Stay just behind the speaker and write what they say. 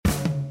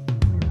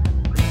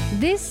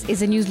This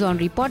is a News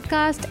Laundry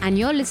podcast, and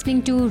you're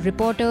listening to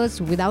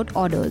Reporters Without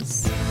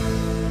Orders.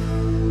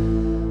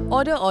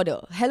 Order,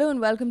 order. Hello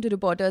and welcome to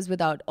Reporters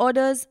Without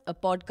Orders, a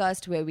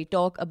podcast where we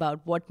talk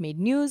about what made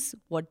news,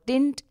 what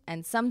didn't,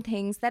 and some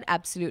things that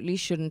absolutely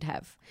shouldn't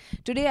have.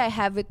 Today I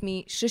have with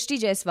me Shrishti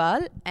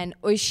Jaiswal and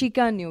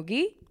Oishika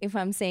Nyogi, if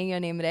I'm saying your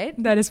name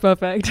right. That is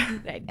perfect.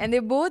 Right. And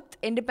they're both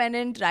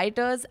independent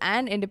writers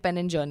and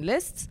independent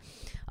journalists.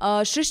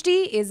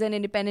 Shrishti is an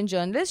independent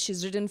journalist.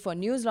 She's written for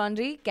News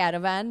Laundry,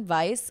 Caravan,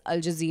 Vice, Al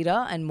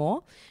Jazeera and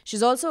more.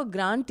 She's also a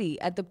grantee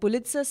at the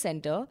Pulitzer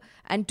Center,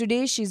 and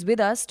today she's with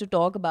us to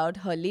talk about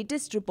her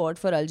latest report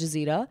for Al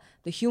Jazeera,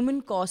 The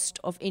Human Cost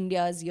of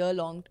India's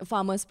Year-Long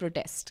Farmers'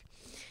 Protest.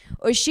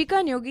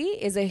 Oishika Nyogi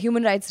is a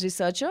human rights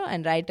researcher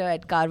and writer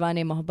at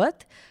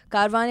Karwan-e-Mohabbat.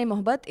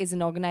 Karwan-e-Mohabbat is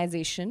an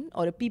organization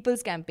or a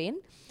people's campaign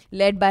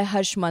led by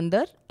Harsh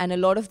Mandar, and a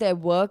lot of their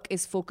work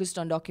is focused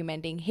on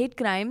documenting hate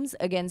crimes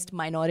against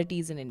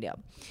minorities in India.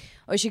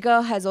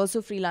 Oishika has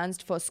also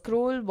freelanced for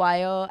Scroll,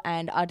 Wire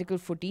and Article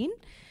 14,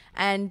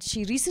 and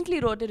she recently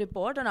wrote a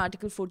report on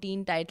Article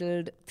 14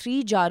 titled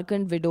 3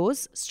 Jharkhand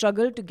Widows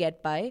Struggle to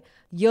Get By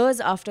Years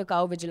After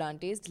Cow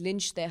Vigilantes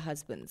Lynched Their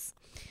Husbands.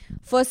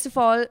 First of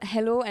all,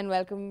 hello and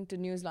welcome to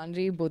News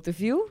Laundry, both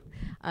of you.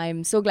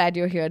 I'm so glad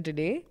you're here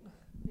today.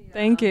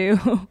 Thank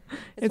you.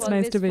 It's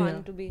nice to be fun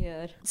here. to be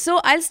here.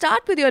 So I'll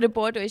start with your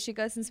report,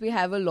 Oishika, since we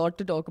have a lot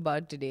to talk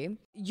about today.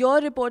 Your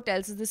report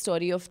tells us the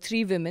story of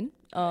 3 women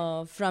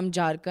from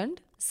Jharkhand,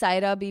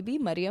 Saira Bibi,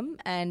 Mariam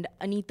and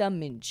Anita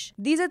Minj.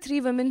 These are 3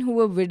 women who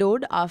were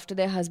widowed after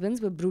their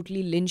husbands were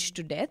brutally lynched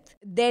to death.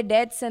 Their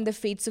deaths and the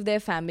fates of their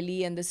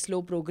family and the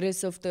slow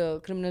progress of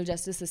the criminal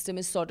justice system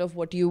is sort of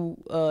what you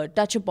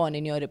touch upon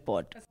in your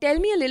report. Tell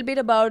me a little bit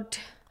about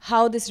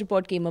how this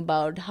report came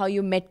about, how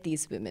you met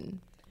these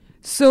women.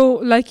 So,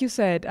 like you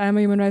said, I'm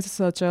a human rights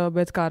researcher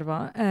with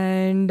Karwa,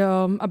 and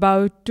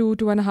about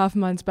 2.5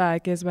 months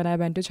back is when I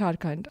went to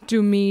Jharkhand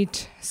to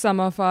meet some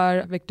of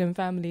our victim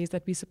families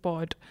that we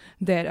support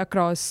there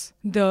across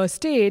the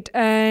state.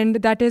 And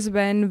that is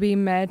when we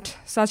met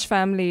such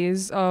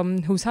families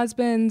whose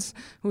husbands,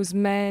 whose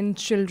men,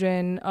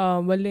 children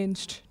were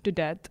lynched to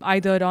death,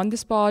 either on the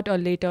spot or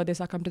later they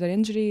succumbed to their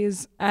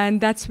injuries.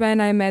 And that's when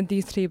I met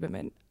these 3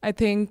 women. I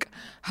think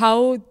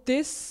how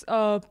this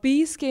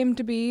piece came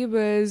to be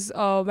was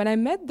when I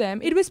met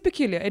them, it was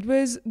peculiar.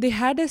 They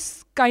had a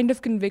kind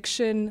of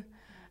conviction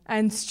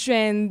and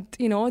strength,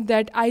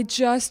 that I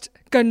just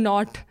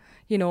cannot,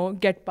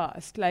 get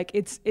past. Like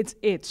it's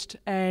itched,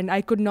 and I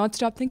could not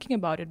stop thinking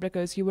about it,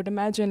 because you would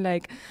imagine,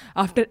 like,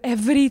 after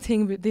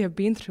everything they have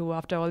been through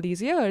after all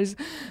these years,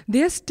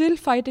 they're still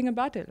fighting a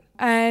battle.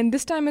 And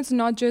this time it's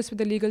not just with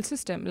the legal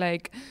system.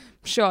 Like,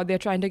 sure, they're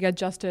trying to get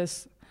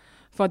justice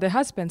for their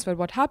husbands, for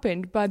what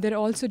happened, but they're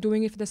also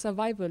doing it for their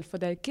survival, for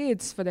their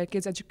kids'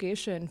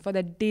 education, for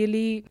their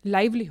daily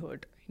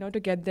livelihood, to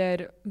get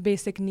their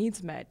basic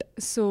needs met.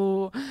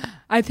 So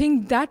I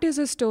think that is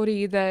a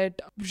story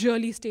that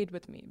really stayed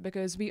with me,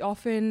 because we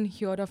often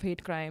hear of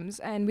hate crimes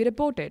and we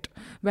report it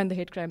when the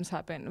hate crimes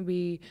happen.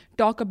 We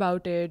talk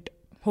about it,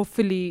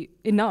 hopefully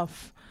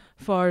enough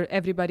for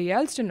everybody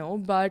else to know,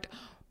 but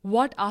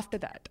what after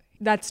that?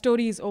 That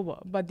story is over,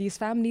 but these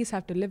families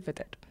have to live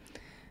with it.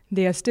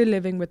 They are still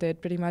living with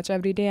it pretty much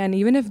every day. And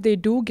even if they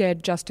do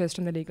get justice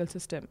from the legal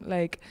system,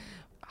 like,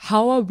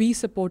 how are we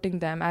supporting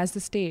them as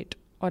the state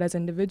or as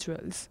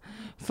individuals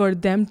for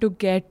them to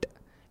get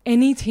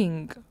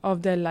anything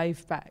of their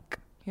life back?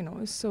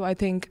 So I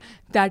think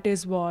that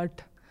is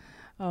what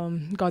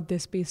got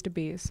this piece to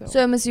be. So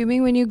I'm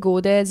assuming when you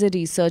go there as a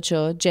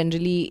researcher,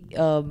 generally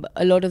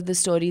a lot of the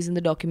stories and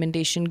the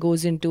documentation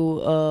goes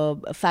into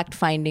a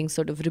fact-finding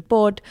sort of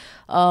report.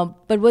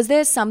 But was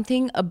there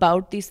something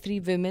about these 3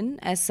 women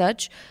as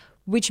such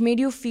which made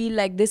you feel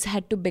like this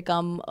had to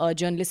become a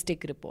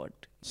journalistic report?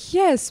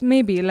 Yes,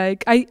 maybe.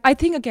 Like, I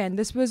think, again,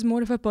 this was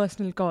more of a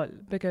personal call,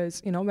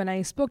 because, when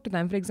I spoke to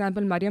them, for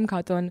example, Mariam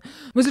Khatun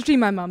was literally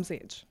my mom's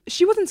age.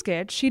 She wasn't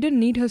scared. She didn't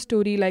need her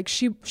story. Like,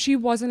 she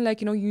wasn't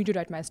like, you need to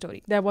write my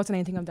story. There wasn't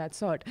anything of that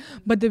sort.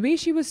 But the way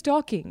she was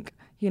talking,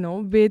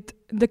 with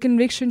the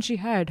conviction she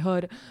had,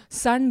 her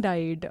son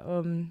died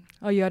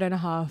a year and a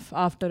half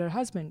after her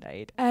husband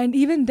died. And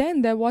even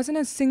then, there wasn't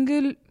a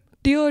single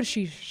tear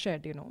she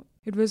shed,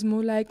 It was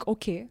more like,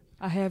 okay,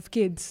 I have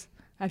kids.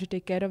 I have to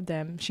take care of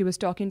them. She was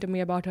talking to me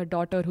about her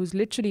daughter, who's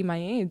literally my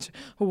age,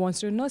 who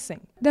wants to do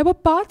nursing. There were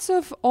parts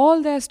of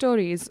all their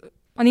stories.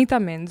 Anita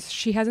Minj,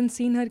 she hasn't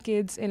seen her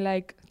kids in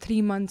like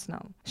 3 months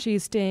now.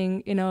 She's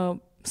staying in a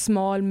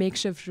small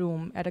makeshift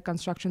room at a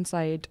construction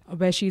site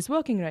where she's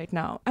working right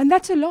now. And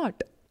that's a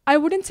lot. I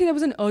wouldn't say there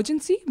was an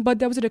urgency, but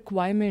there was a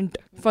requirement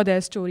for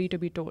their story to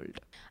be told.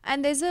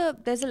 And there's a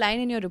line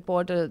in your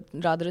report, or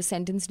rather a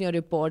sentence in your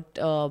report,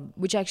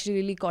 which actually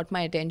really caught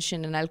my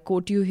attention, and I'll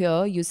quote you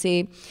here. You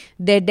say,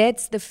 "Their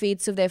deaths, the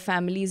fates of their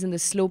families, and the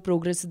slow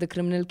progress of the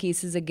criminal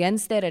cases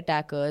against their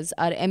attackers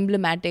are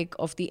emblematic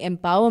of the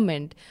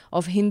empowerment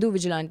of Hindu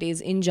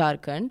vigilantes in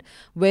Jharkhand,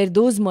 where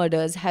those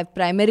murders have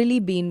primarily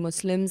been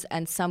Muslims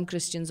and some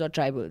Christians or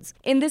tribals."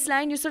 In this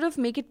line, you sort of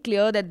make it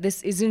clear that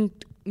this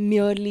isn't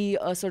merely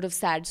a sort of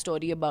sad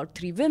story about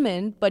 3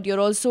 women, but you're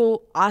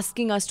also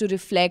asking us to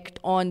reflect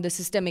on the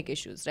systemic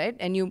issues, right?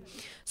 And you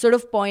sort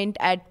of point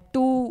at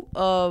two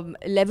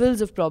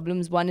levels of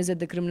problems. One is at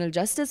the criminal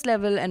justice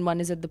level, and one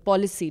is at the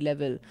policy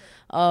level,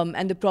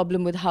 and the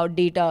problem with how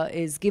data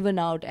is given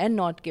out and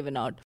not given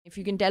out. If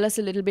you can tell us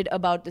a little bit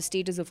about the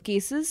status of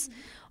cases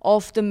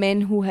of the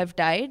men who have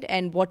died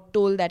and what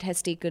toll that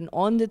has taken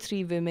on the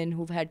 3 women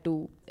who've had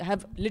to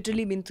have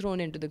literally been thrown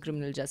into the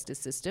criminal justice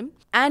system,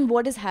 and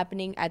what is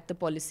happening at the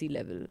policy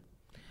level.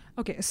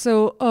 Okay,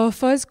 so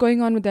first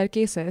going on with their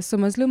cases. So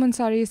Mazloom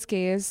Ansari's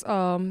case,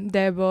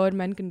 there were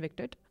men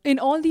convicted. In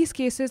all these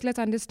cases, let's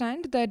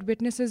understand that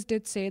witnesses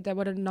did say there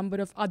were a number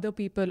of other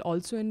people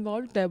also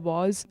involved. There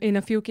was, in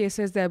a few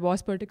cases, there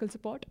was political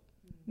support.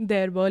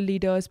 There were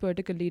leaders,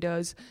 political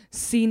leaders,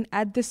 seen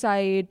at the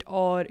site,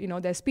 or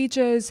their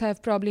speeches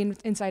have probably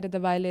incited the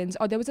violence,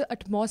 or there was an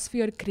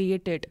atmosphere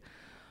created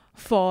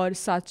for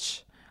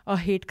such a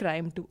hate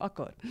crime to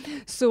occur.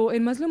 So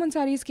in Mazloom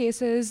Ansari's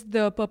cases,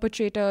 the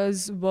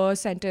perpetrators were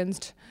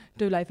sentenced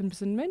to life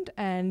imprisonment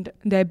and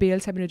their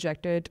bails have been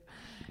rejected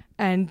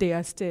and they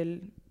are still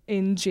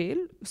in jail.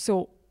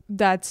 So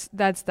that's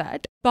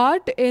that.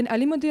 But in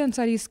Alimuddin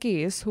Ansari's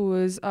case, who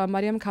is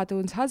Mariam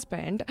Khatoon's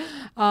husband,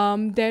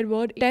 there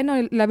were 10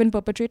 or 11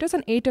 perpetrators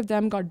and 8 of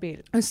them got bail.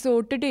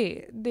 So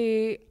today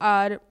they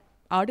are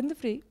out in the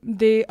free.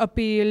 They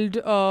appealed,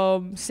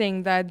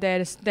 saying that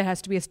there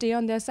has to be a stay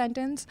on their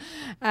sentence,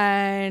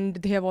 and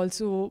they have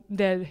also,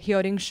 their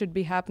hearing should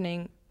be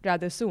happening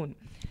rather soon.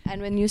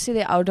 And when you say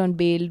they're out on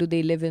bail, do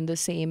they live in the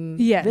same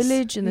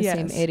village, in the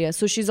same area?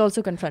 So she's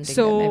also confronting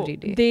them every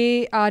day.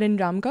 They are in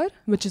Ramgarh,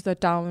 which is the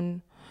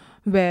town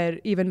where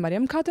even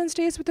Mariam Khatoon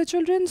stays with the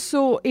children.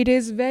 So it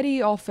is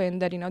very often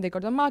that, they go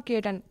to the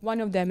market and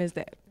one of them is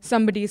there.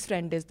 Somebody's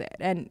friend is there.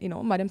 And,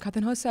 Mariam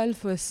Khatoon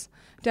herself was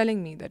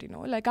telling me that,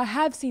 I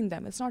have seen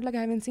them. It's not like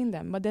I haven't seen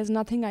them, but there's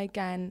nothing I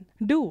can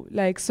do.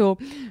 So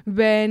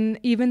when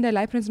even the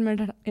life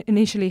imprisonment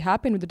initially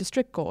happened with the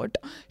district court,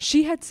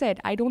 she had said,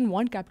 I don't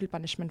want capital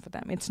punishment for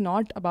them. It's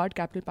not about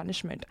capital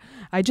punishment.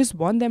 I just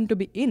want them to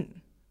be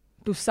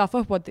to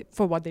suffer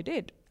for what they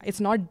did.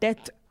 It's not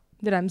death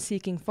that I'm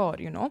seeking for,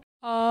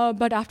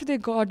 But after they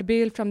got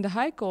bail from the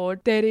High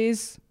Court, there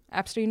is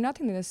absolutely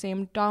nothing in the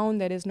same town.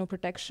 There is no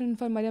protection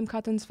for Mariam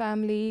Khatoon's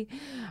family.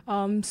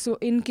 So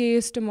in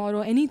case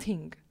tomorrow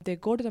anything, they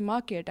go to the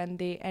market and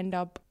they end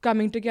up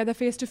coming together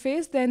face to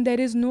face, then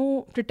there is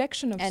no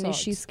protection of sorts. And is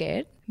she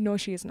scared? No,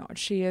 she is not.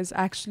 She is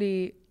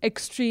actually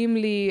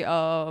extremely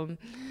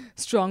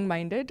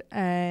strong-minded,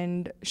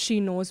 and she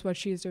knows what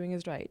she is doing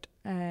is right.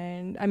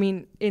 And I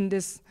mean, in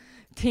this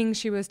thing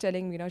she was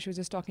telling me, she was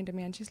just talking to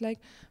me and she's like,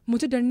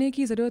 मुझे डरने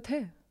की ज़रूरत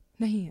है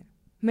नहीं है,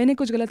 मैंने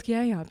कुछ गलत किया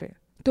है यहाँ पे,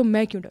 तो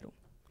मैं क्यों डरूं?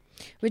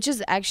 Which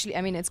is actually,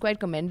 I mean, it's quite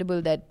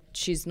commendable that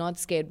she's not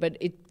scared, but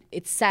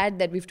it's sad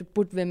that we have to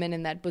put women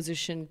in that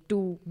position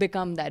to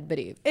become that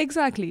brave.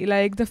 Exactly.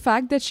 Like the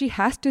fact that she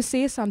has to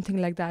say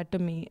something like that to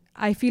me,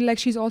 I feel like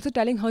she's also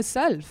telling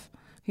herself,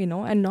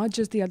 and not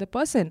just the other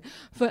person.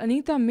 For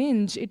Anita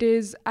Minj, it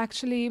is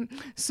actually,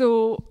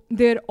 so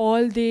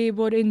they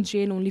were in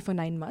jail only for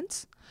 9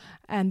 months.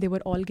 And they were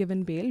all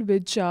given bail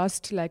with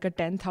just like a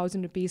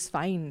 10,000 rupees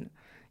fine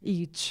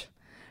each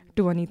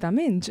to Anita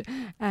Minj.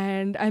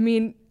 And I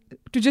mean,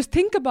 to just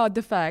think about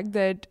the fact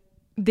that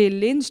they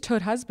lynched her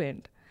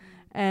husband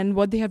and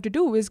what they have to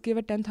do is give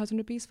a 10,000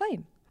 rupees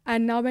fine.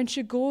 And now when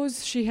she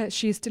goes,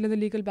 she's still in the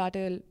legal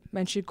battle.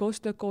 When she goes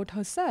to the court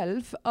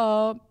herself,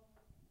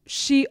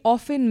 she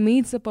often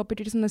meets the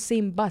perpetrators on the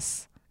same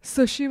bus.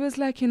 So she was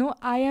like,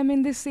 I am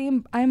in the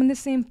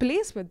same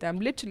place with them.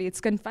 Literally,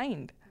 it's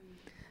confined.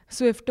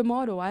 So if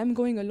tomorrow I'm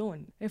going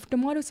alone, if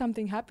tomorrow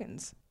something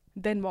happens,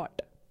 then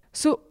what?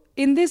 So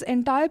in this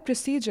entire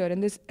procedure, in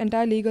this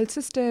entire legal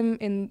system,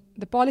 in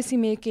the policy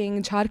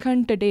making,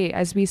 Jharkhand today,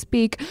 as we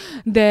speak,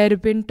 their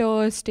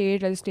winter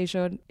state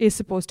legislature is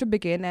supposed to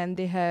begin, and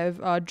they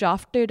have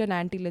drafted an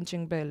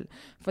anti-lynching bill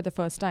for the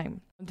first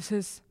time. This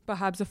is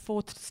perhaps the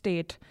 4th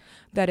state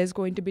that is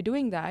going to be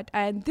doing that.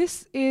 And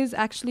this is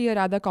actually a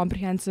rather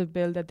comprehensive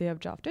bill that they have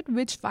drafted,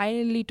 which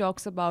finally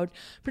talks about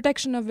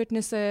protection of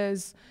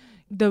witnesses,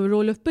 the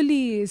role of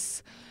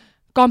police,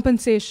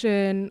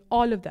 compensation,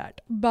 all of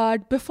that.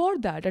 But before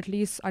that, at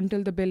least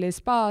until the bill is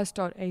passed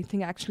or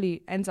anything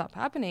actually ends up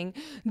happening,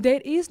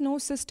 there is no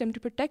system to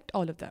protect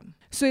all of them.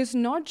 So it's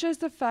not just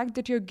the fact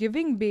that you're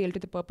giving bail to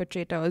the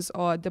perpetrators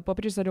or the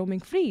perpetrators are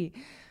roaming free,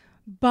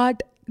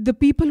 but the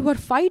people who are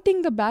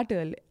fighting the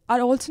battle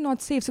are also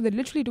not safe. So they're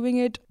literally doing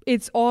it.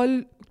 It's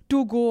all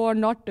to go or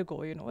not to go,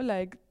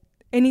 like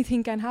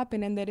anything can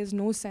happen and there is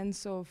no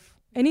sense of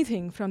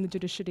anything from the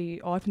judiciary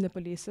or from the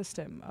police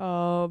system.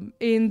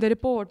 In the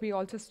report, we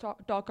also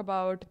talk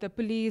about the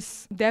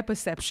police, their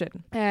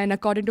perception. And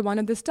according to one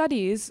of the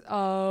studies,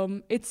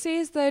 it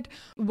says that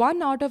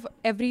 1 out of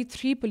every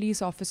 3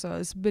 police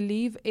officers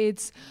believe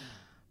it's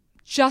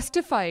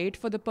justified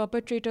for the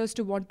perpetrators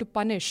to want to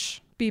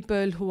punish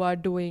people who are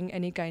doing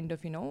any kind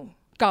of,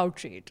 cow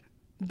trade,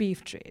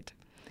 beef trade.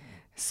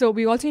 So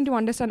we also need to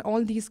understand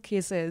all these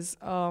cases,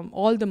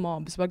 all the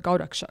mobs were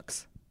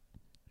Gaurakshaks.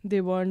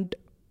 They weren't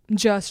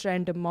just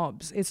random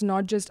mobs. It's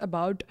not just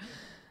about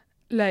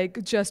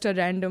like just a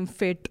random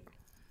fit,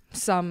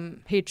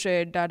 some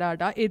hatred, da da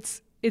da.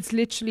 It's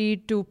literally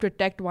to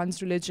protect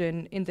one's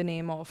religion in the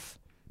name of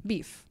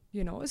beef,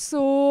 you know.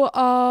 So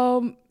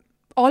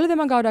all of them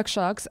are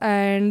Gaurakshaks,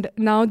 and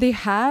now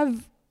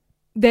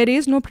there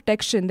is no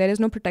protection. There is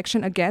no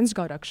protection against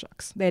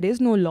Gaurakshaks. There is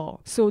no law.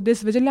 So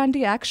this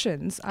vigilante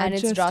actions are And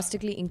it's just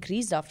drastically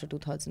increased after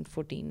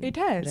 2014. It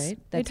has. Right?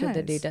 That's It what the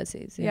has. data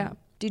says. Yeah.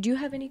 Did you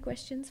have any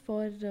questions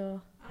for...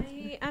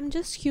 I am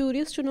just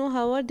curious to know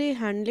how are they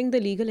handling the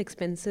legal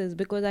expenses,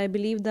 because I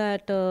believe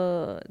that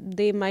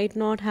they might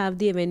not have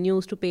the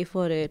avenues to pay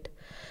for it.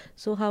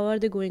 So how are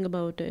they going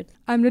about it?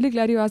 I'm really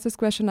glad you asked this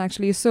question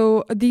actually.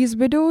 So these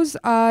widows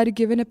are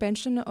given a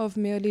pension of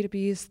merely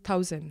rupees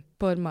 1,000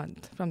 per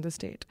month from the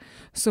state.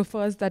 So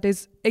first, that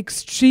is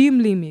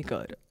extremely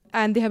meager.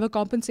 And they have a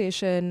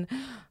compensation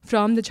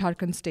from the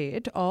Jharkhand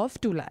state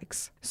of 2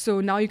 lakhs. So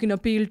now you can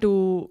appeal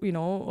to,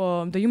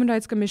 the Human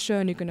Rights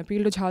Commission, you can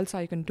appeal to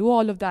Jhalsa, you can do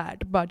all of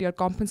that, but your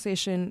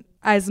compensation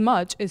as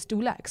much is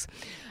 2 lakhs.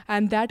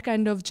 And that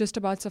kind of just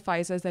about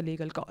suffices the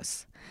legal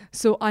costs.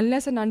 So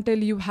unless and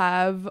until you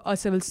have a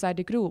civil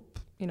society group,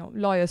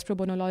 lawyers, pro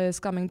bono lawyers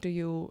coming to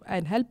you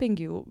and helping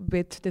you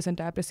with this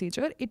entire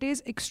procedure, it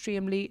is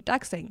extremely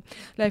taxing.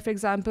 Like, for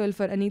example,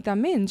 for Anita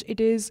Minj, it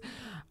is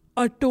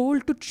a toll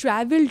to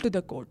travel to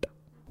the court.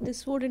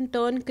 This would in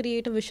turn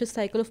create a vicious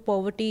cycle of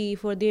poverty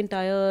for the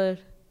entire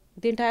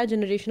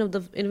generation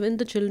of even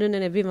the children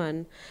and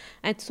everyone.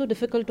 And it's so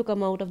difficult to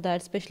come out of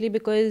that, especially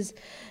because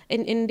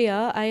in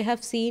India I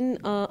have seen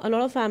a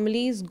lot of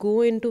families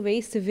go into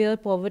very severe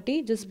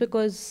poverty just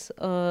because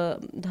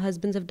the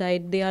husbands have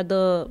died. They are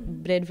the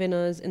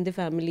breadwinners in the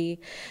family,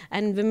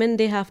 and women,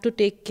 they have to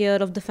take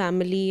care of the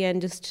family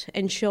and just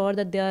ensure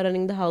that they are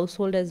running the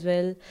household as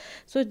well.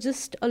 So it's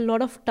just a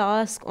lot of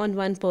task on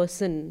one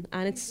person,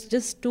 and it's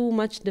just too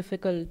much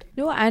difficult.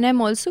 No, and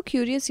I'm also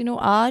curious,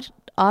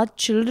 are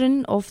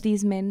children of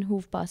these men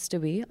who've passed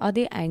away, are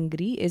they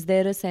angry? Is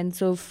there a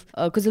sense of,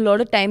 because a lot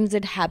of times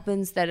it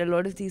happens that a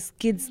lot of these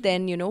kids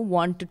then,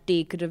 want to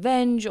take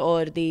revenge,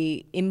 or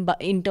they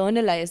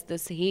internalize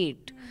this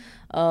hate.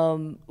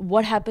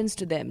 What happens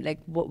to them? Like,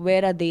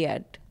 where are they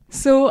at?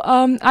 So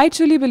I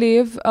truly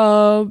believe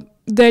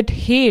that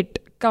hate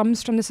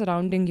comes from the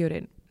surrounding you're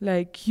in.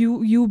 Like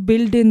you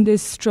build in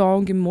this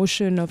strong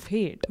emotion of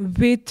hate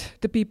with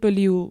the people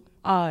you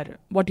are,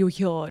 what you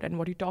hear and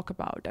what you talk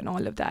about and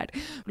all of that.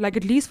 Like,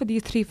 at least for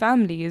these 3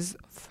 families,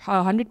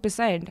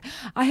 100%,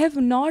 I have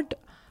not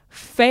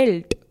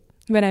felt,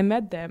 when I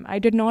met them, I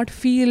did not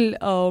feel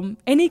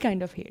any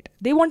kind of hate.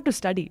 They want to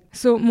study.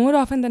 So more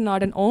often than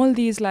not, in all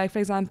these, like, for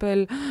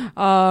example,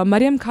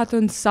 Mariam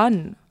Khatun's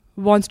son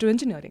wants to do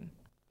engineering.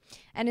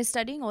 And is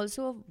studying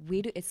also a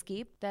way to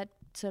escape that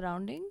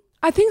surrounding?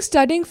 I think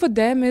studying for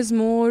them is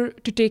more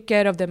to take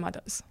care of their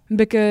mothers,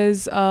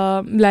 because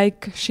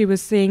like she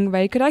was saying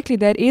very correctly,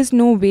 there is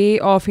no way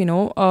of,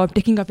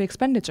 taking up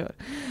expenditure.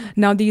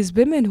 Now these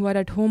women who are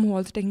at home who are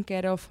also taking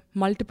care of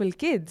multiple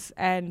kids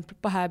and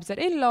perhaps their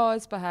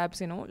in-laws,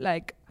 perhaps,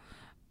 like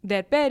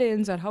their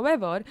parents or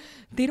however,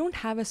 they don't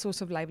have a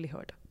source of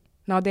livelihood.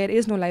 Now there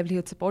is no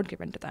livelihood support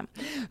given to them.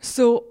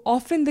 So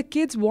often the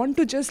kids want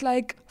to just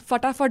like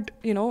fatafat,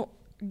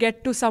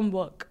 get to some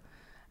work.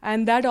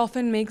 And that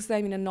often makes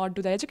them, not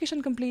do their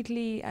education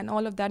completely and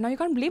all of that. Now, you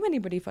can't blame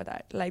anybody for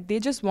that. Like, they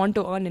just want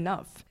to earn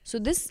enough. So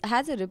this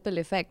has a ripple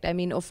effect. I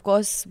mean, of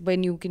course,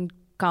 when you can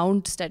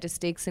count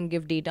statistics and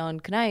give data on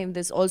crime,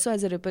 this also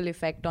has a ripple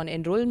effect on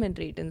enrollment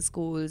rate in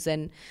schools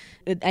and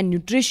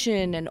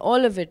nutrition and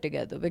all of it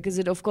together, because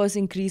it, of course,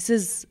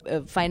 increases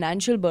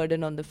financial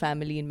burden on the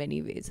family in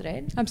many ways,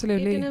 right?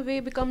 Absolutely. It in a way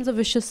becomes a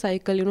vicious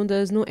cycle,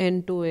 there's no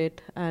end to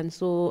it. And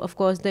so, of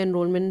course, the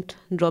enrollment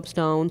drops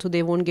down, so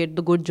they won't get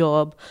the good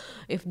job.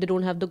 If they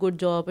don't have the good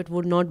job, it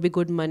would not be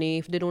good money.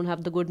 If they don't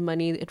have the good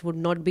money, it would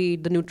not be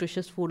the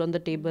nutritious food on the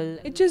table.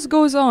 It just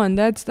goes on.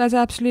 That's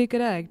absolutely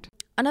correct.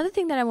 Another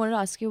thing that I wanted to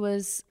ask you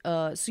was,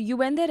 so you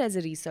went there as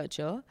a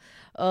researcher.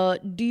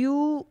 Did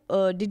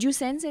you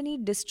sense any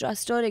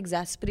distrust or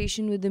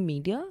exasperation with the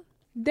media?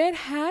 There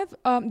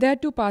are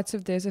 2 parts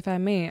of this, if I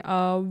may.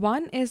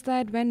 One is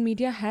that when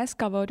media has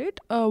covered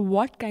it,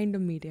 what kind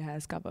of media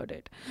has covered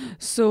it?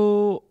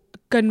 So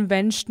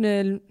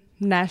conventional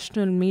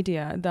national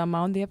media, the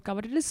amount they have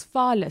covered it is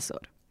far lesser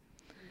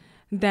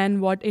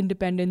than what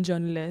independent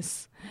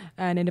journalists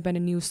and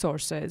independent news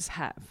sources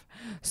have.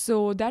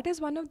 So that is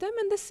one of them.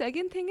 And the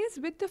second thing is,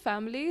 with the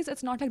families,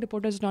 it's not like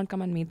reporters do not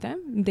come and meet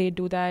them. They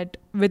do that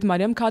with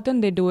Mariam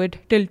Khatun. They do it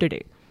till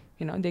today.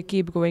 They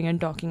keep going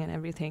and talking and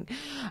everything.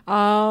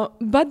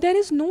 But there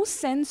is no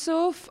sense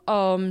of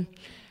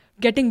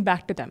getting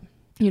back to them.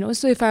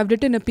 So if I've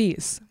written a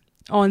piece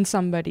on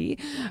somebody,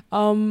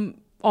 on,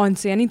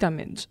 say, Anita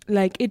Minj,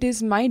 like, it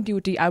is my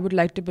duty, I would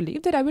like to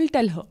believe, that I will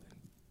tell her,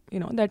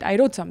 that I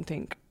wrote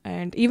something.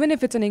 And even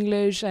if it's in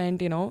English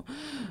and,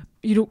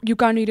 you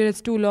can't read it, it's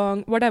too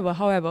long, whatever,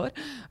 however.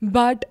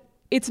 But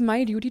it's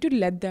my duty to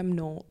let them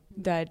know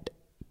that,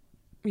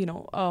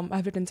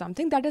 I've written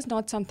something. That is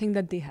not something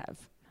that they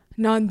have.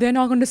 Now, they're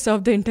not going to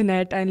surf the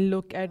internet and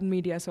look at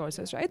media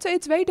sources, right? So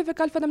it's very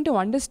difficult for them to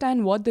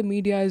understand what the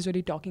media is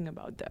really talking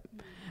about them.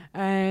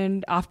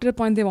 And after a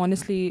point, they've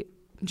honestly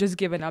just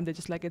given up. They're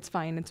just like, it's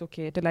fine, it's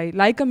okay. Till I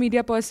like a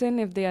media person,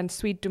 if they are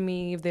sweet to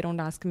me, if they don't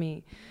ask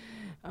me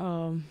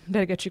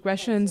derogatory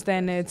questions,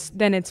 then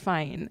it's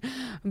fine.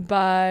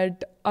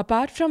 But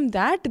apart from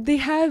that, they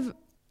have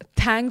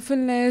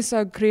thankfulness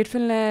or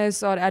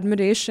gratefulness or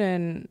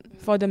admiration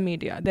for the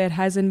media. There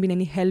hasn't been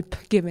any help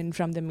given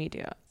from the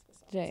media.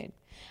 Right.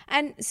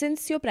 And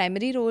since your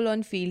primary role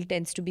on field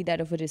tends to be that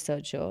of a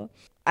researcher,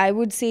 I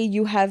would say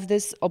you have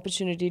this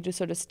opportunity to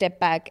sort of step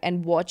back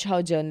and watch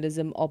how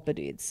journalism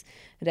operates,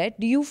 right?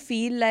 Do you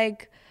feel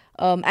like,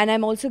 and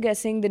I'm also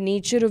guessing the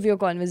nature of your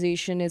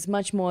conversation is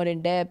much more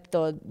in depth,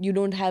 or you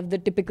don't have the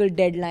typical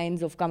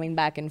deadlines of coming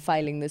back and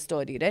filing the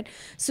story, right?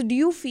 So do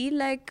you feel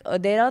like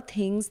there are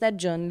things that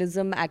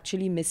journalism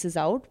actually misses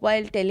out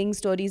while telling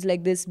stories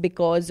like this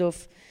because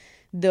of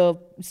the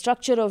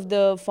structure of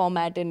the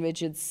format in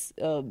which it's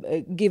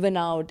given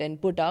out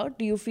and put out?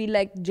 Do you feel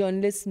like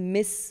journalists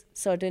miss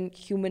certain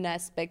human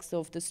aspects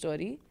of the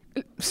story?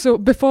 So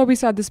before we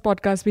start this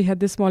podcast, we had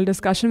this small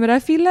discussion where I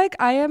feel like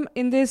I am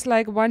in this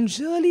like one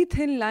really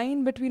thin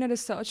line between a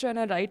researcher and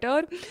a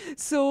writer.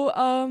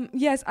 So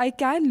yes, I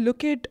can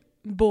look at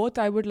both,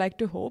 I would like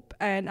to hope,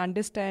 and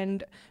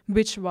understand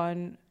which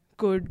one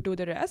could do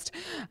the rest.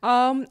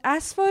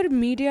 As for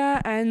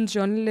media and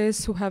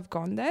journalists who have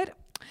gone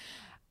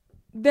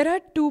there are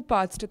two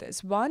parts to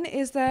this. One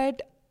is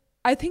that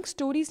I think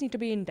stories need to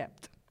be in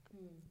depth.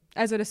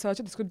 As a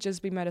researcher, this could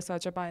just be my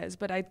researcher bias,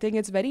 but I think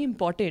it's very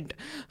important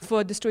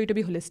for the story to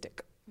be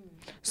holistic.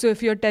 So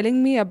if you're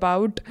telling me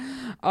about,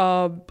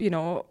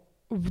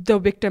 the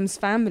victim's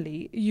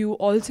family, you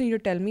also need to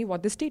tell me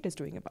what the state is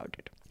doing about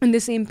it in the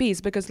same piece,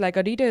 because like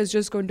a reader is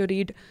just going to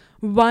read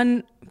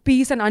one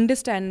piece and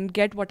understand and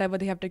get whatever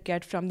they have to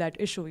get from that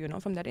issue,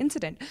 from that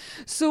incident.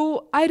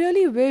 So I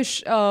really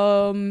wish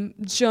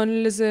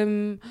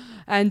journalism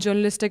and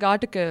journalistic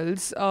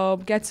articles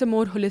gets a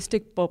more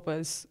holistic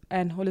purpose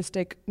and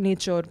holistic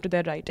nature to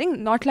their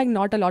writing. Not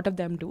a lot of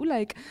them do,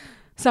 like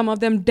some of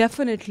them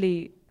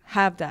definitely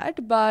have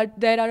that, but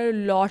there are a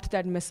lot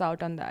that miss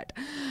out on that.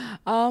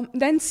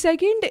 Then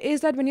second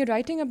is that when you're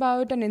writing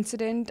about an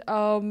incident,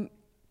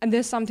 and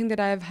there's something that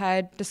I've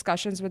had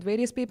discussions with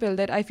various people,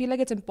 that I feel like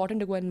it's important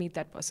to go and meet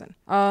that person.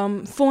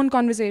 Phone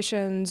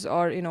conversations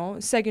or,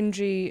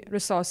 secondary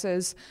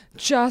resources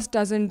just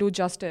doesn't do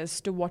justice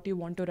to what you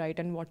want to write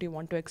and what you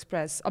want to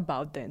express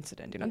about the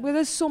incident. Because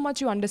there's so much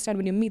you understand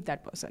when you meet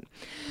that person.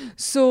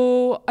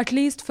 So at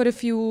least for a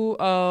few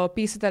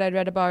pieces that I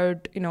read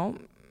about,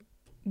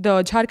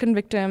 the Jharkhand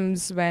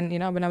victims, when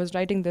I was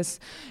writing this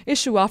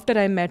issue, after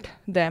I met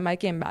them, I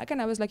came back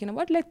and I was like,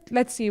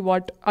 let's see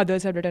what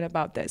others have written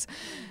about this.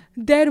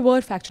 There were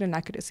factual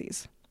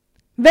inaccuracies.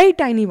 Very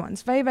tiny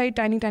ones, very, very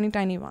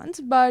tiny ones.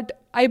 But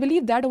I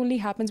believe that only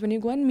happens when you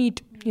go and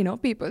meet,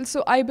 people.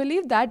 So I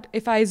believe that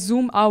if I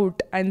zoom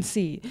out and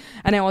see,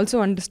 and I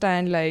also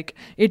understand, like,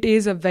 it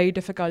is a very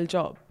difficult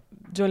job.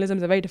 Journalism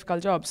is a very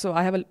difficult job, so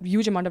I have a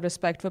huge amount of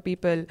respect for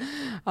people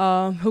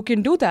who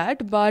can do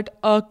that. But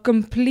a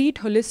complete,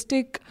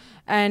 holistic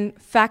and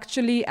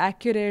factually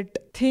accurate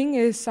thing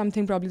is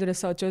something probably the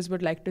researchers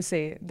would like to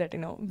say that,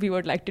 we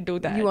would like to do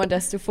that. You want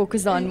us to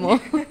focus on more.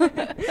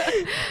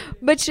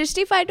 But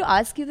Shrishti, if I had to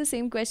ask you the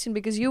same question,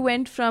 because you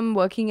went from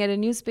working at a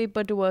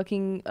newspaper to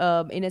working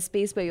in a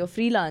space where you're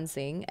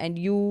freelancing, and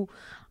you,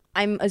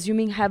 I'm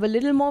assuming, have a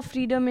little more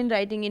freedom in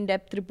writing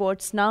in-depth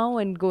reports now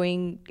and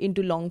going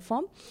into long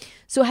form.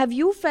 So have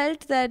you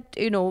felt that,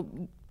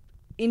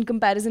 in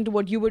comparison to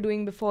what you were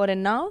doing before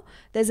and now,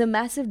 there's a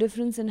massive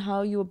difference in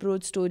how you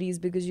approach stories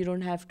because you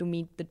don't have to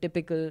meet the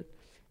typical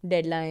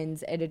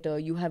deadlines, editor,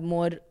 you have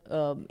more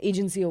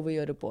agency over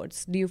your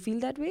reports. Do you feel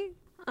that way?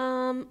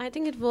 I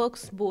think it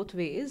works both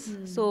ways.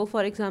 So,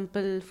 for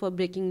example, for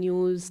breaking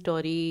news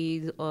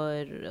stories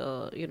or,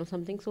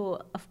 something.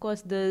 So, of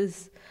course,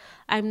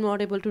 I'm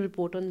not able to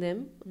report on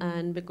them.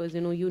 And because,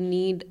 you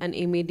need an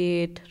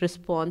immediate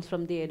response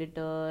from the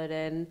editor.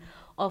 And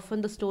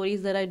often the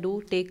stories that I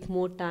do take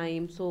more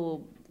time.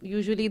 So,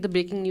 usually the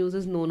breaking news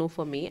is no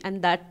for me.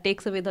 And that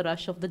takes away the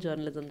rush of the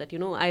journalism that,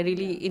 I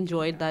really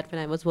enjoyed that when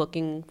I was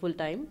working full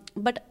time.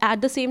 But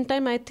at the same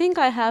time, I think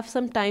I have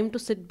some time to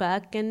sit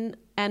back and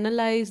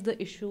analyze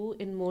the issue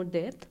in more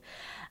depth,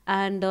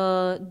 and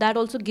that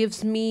also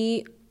gives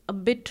me a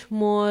bit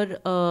more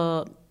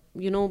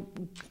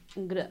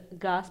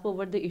grasp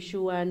over the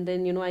issue, and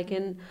then I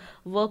can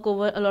work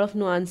over a lot of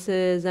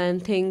nuances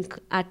and think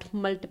at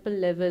multiple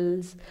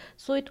levels.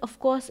 So it of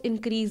course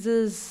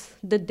increases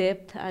the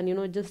depth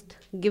and just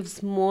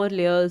gives more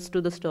layers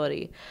to the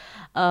story.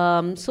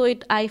 So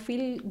it, I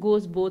feel,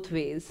 goes both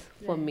ways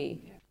for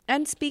me.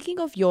 And speaking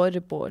of your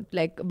report,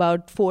 like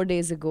about 4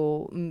 days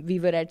ago, we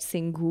were at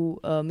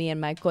Singhu, me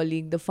and my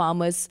colleague, the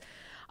farmers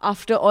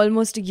after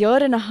almost a year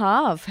and a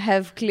half,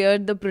 have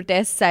cleared the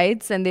protest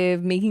sites and they're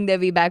making their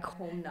way back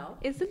home now.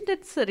 Isn't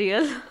it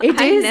surreal? It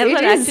I is, never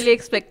it is. actually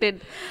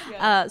expected.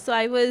 So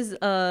I was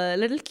a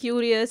little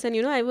curious, and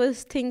I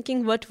was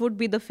thinking what would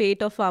be the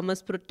fate of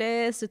farmers'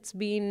 protest. It's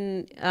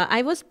been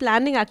I was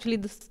planning actually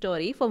this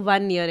story for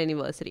 1 year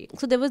anniversary.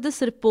 So there was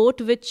this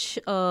report which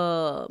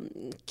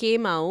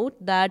came out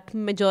that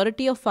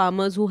majority of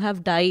farmers who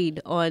have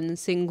died on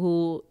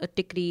Singhu,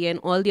 Tikri, and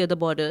all the other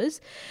borders,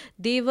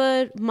 they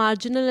were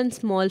marginal and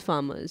small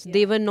farmers.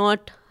 They were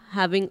not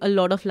having a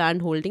lot of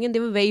land holding, and they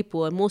were very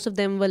poor. Most of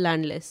them were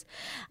landless.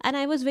 And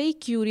I was very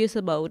curious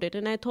about it,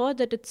 and I thought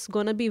that it's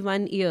gonna be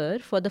 1 year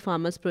for the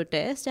farmers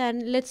protest,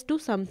 and let's do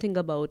something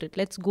about it.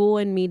 Let's go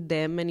and meet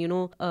them, and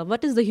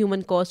what is the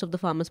human cost of the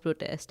farmers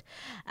protest.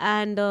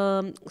 And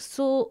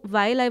so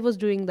while I was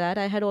doing that,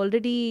 I had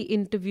already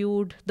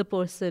interviewed the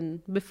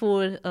person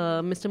before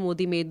Mr.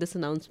 Modi made this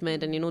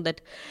announcement, and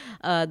that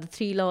the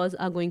 3 laws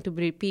are going to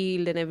be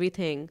repealed and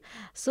everything.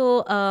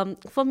 So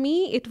for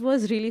me it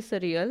was really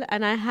surreal,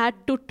 and I had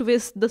to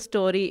twist the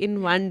story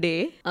in one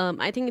day.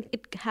 I think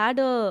it had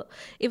a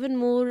even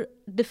more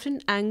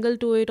different angle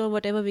to it, or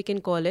whatever we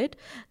can call it,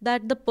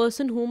 that the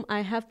person whom I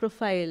have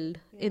profiled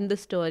in the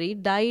story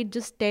died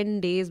just 10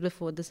 days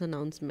before this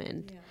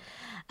announcement.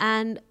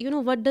 And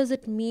what does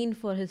it mean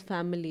for his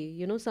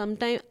family?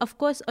 Sometimes, of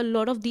course, a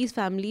lot of these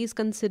families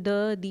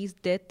consider these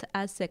deaths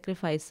as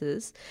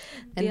sacrifices,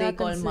 And they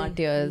call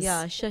martyrs.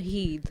 Yeah,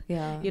 shaheed.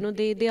 Yeah.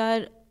 They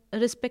are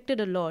respected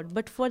a lot,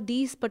 but for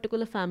these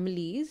particular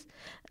families,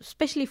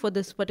 especially for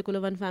this particular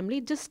one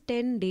family, just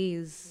 10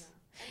 days.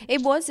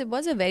 It was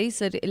a very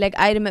like,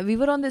 I remember we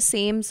were on the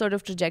same sort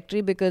of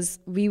trajectory, because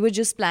we were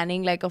just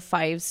planning like a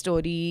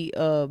 5-story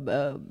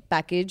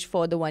package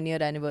for the 1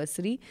 year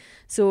anniversary.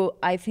 So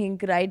I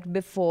think right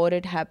before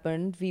it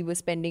happened, we were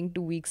spending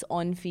 2 weeks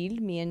on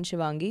field, me and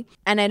Shivangi.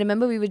 And I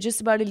remember we were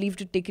just about to leave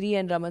to Tikri,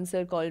 and Raman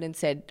sir called and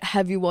said,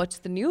 "Have you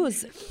watched the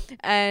news?"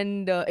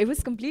 And it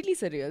was completely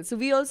surreal. So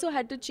we also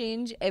had to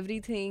change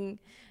everything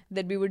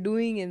that we were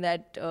doing in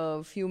that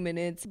few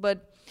minutes.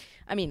 But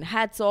I mean,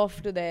 hats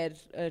off to their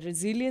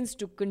resilience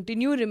to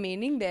continue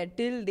remaining there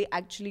till they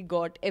actually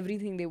got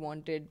everything they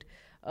wanted,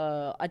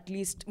 at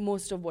least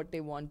most of what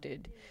they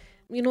wanted.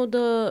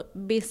 The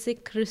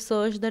basic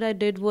research that I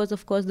did was,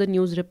 of course, the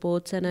news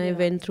reports, and I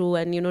went through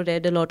and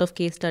read a lot of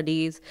case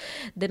studies.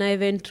 Then I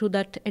went through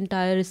that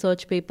entire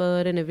research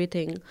paper and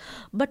everything.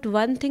 But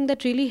one thing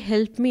that really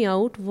helped me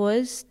out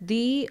was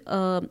there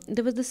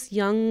was this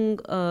young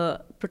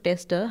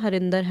protester,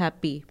 Harinder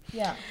Happy.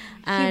 Yeah,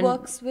 And he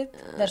works with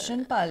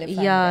Darshan Pal.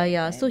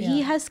 Yeah. So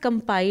he has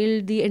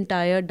compiled the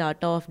entire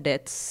data of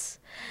deaths.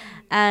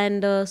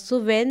 And so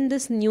when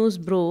this news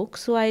broke,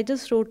 so I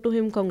just wrote to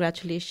him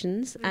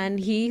congratulations, and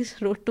he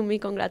wrote to me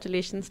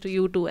congratulations to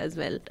you too as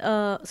well.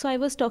 So I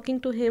was talking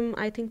to him,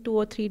 I think 2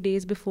 or 3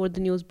 days before the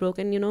news broke,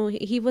 and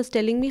he was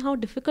telling me how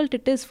difficult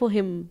it is for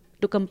him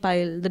to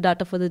compile the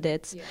data for the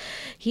deaths.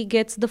 He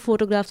gets the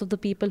photographs of the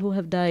people who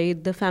have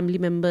died, the family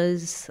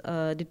members,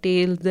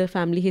 details, their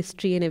family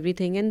history and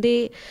everything, and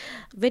they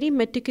very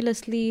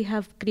meticulously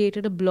have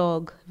created a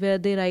blog where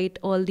they write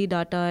all the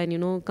data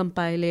and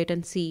compile it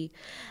and see.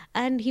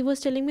 And he was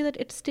telling me that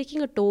it's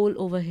taking a toll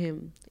over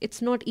him.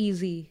 It's not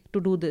easy to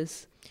do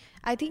this.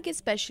 I think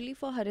especially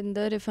for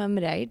Harinder, if I'm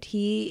right,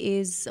 he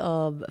is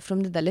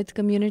from the Dalit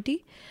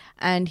community,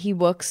 and he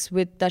works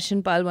with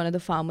Darshan Pal, one of the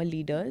farmer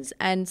leaders,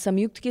 and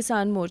Samyukt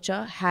Kisan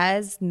Morcha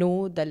has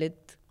no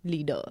Dalit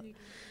leader.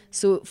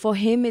 So for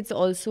him, it's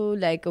also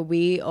like a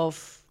way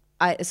of,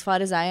 as far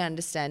as I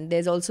understand,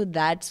 there's also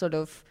that sort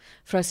of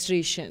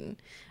frustration,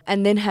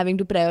 and then having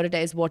to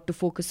prioritize what to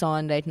focus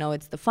on. Right now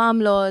it's the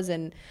farm laws,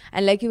 and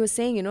like you were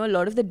saying, a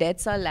lot of the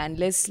deaths are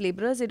landless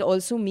laborers. It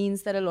also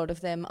means that a lot of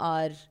them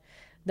are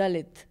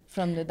Dalit,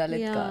 from the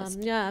Dalit caste.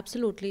 Yeah,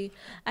 absolutely.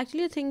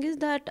 Actually, the thing is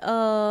that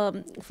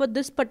for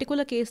this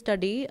particular case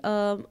study,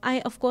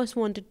 I of course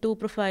wanted to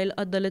profile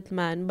a Dalit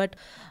man, but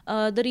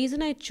the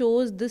reason I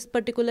chose this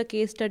particular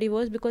case study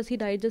was because he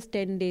died just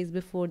 10 days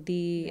before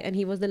and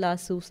he was the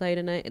last suicide,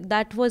 and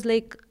that was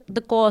like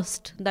the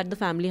cost that the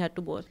family had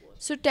to bear.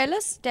 So tell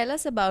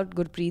us about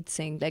Gurpreet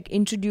Singh. Like,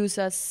 introduce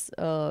us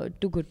to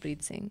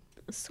Gurpreet Singh.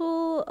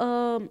 So,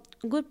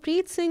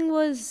 Gurpreet Singh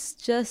was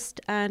just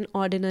an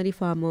ordinary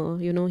farmer.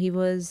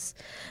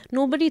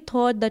 Nobody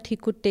thought that he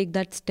could take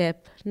that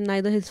step.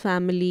 Neither his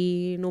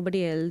family,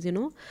 nobody else,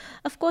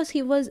 Of course,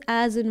 he was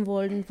as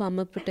involved in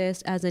farmer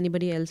protest as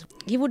anybody else.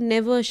 He would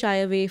never shy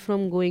away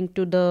from going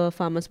to the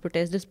farmers'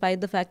 protest,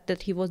 despite the fact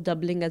that he was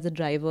doubling as a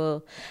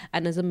driver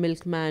and as a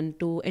milkman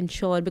to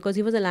ensure, because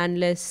he was a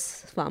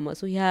landless farmer.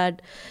 So he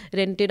had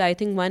rented, I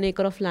think, 1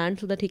 acre of land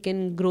so that he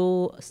can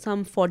grow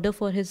some fodder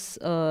for his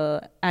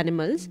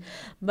animals.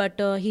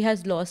 But he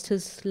has lost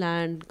his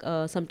land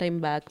some time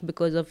back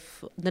because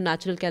of the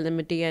natural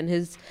calamity, and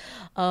his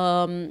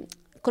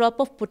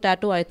crop of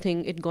potato, I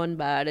think, it gone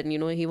bad, and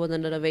he was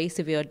under a very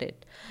severe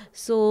debt.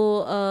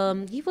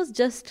 So he was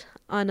just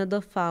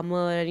another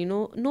farmer,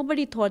 and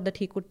nobody thought that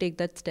he could take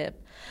that step.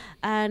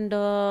 And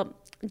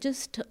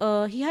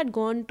he had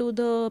gone to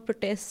the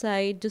protest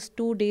site just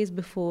 2 days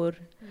before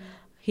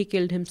he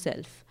killed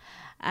himself.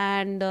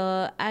 And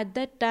at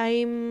that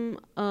time,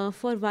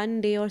 for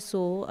one day or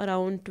so,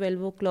 around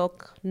 12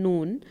 o'clock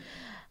noon,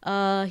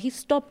 he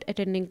stopped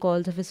attending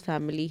calls of his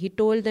family. He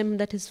told them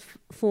that his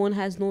phone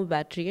has no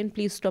battery and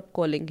please stop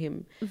calling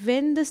him.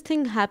 When this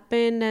thing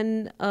happened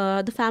and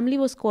the family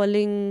was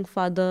calling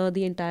father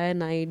the entire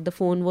night, the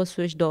phone was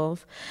switched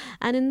off.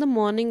 And in the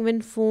morning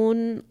when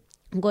phone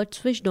got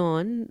switched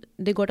on,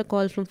 they got a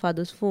call from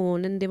father's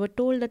phone and they were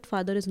told that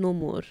father is no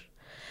more.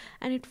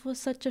 And it was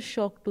such a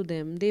shock to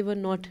them. They were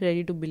not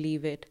ready to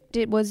believe it.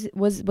 Was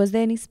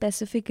there any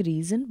specific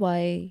reason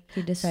why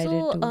he decided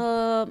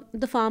to?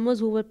 The farmers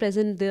who were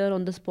present there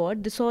on the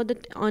spot, they saw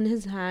that on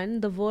his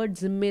hand the word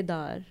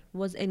Zimmedar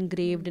was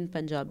engraved in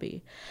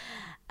Punjabi.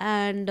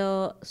 And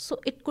so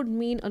it could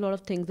mean a lot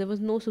of things. There was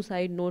no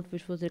suicide note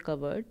which was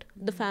recovered.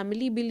 The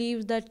family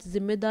believes that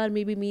Zimmedar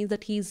maybe means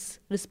that he's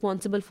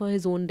responsible for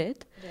his own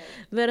death,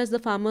 whereas the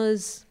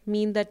farmers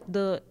mean that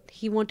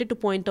he wanted to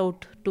point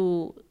out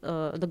to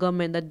the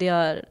government that they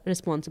are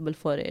responsible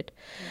for it.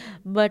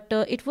 But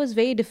it was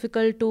very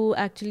difficult to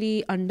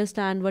actually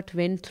understand what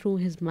went through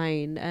his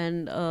mind.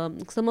 And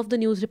some of the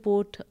news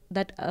report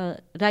that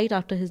right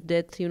after his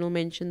death,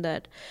 mentioned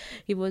that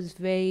he was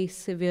very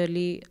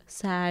severely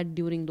sad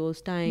during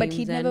those times. But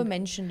he never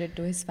mentioned it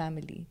to his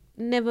family.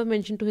 Never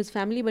mentioned to his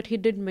family, but he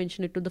did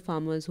mention it to the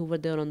farmers who were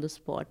there on the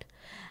spot.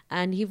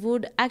 And he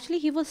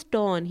was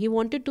torn. He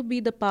wanted to be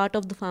the part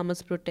of the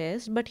farmers'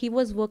 protest, but he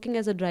was working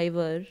as a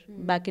driver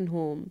back in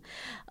home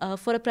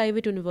for a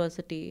private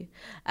university.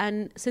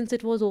 And since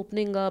it was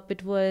opening up,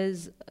 it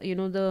was,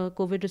 the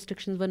COVID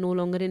restrictions were no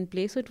longer in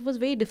place. So it was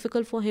very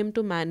difficult for him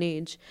to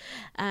manage.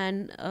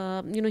 And,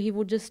 he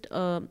would just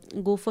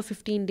go for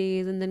 15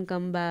 days and then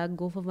come back,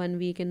 go for 1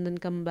 week and then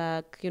come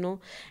back, and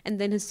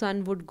then his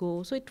son would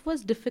go. So it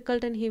was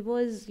difficult and he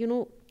was,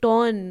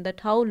 torn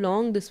that how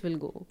long this will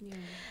go.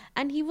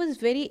 And he was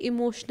very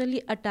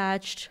emotionally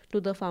attached to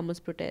the farmers'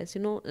 protest.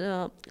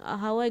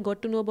 How I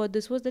got to know about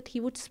this was that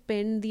he would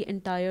spend the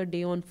entire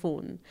day on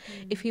phone.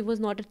 If he was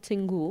not at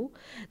Singhu,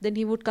 then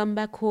he would come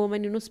back home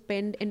and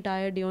spend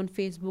entire day on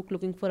Facebook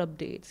looking for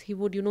updates. He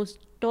would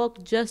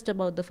talk just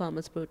about the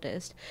farmers'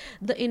 protest.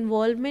 The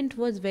involvement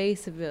was very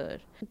severe.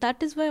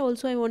 That is why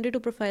also I wanted to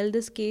profile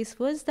this case,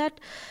 was that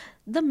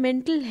the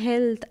mental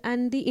health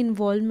and the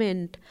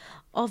involvement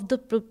of the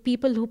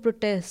people who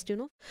protest,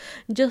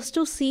 just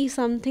to see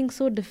something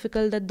so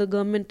difficult that the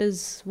government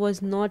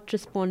was not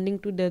responding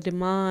to their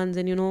demands,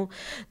 and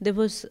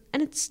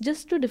and it's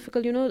just too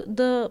difficult.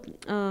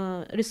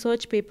 The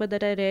research paper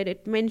that I read,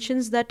 it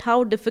mentions that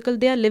how difficult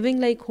they are living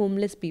like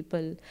homeless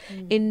people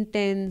in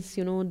tents.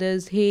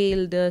 There's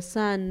hail, there's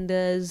sun,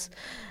 there's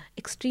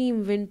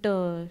extreme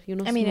winter,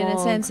 in a smog.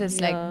 sense, it's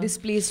like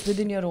displaced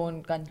within your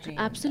own country.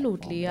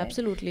 Absolutely.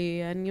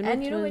 And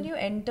when you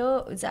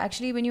enter, it's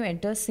actually when you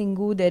enter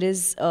Singhu, there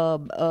is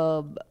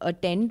a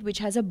tent which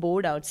has a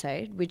board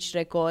outside which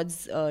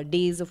records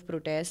days of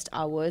protest,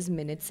 hours,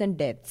 minutes, and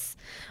deaths.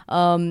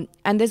 And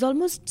there's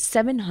almost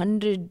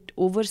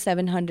over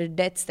 700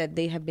 deaths that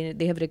they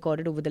have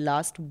recorded over the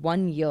last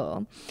 1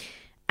 year.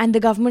 And the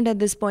government at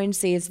this point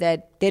says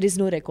that there is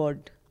no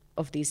record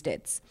of these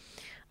deaths.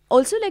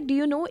 Also, do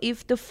you know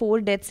if the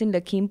 4 deaths in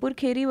Lakhimpur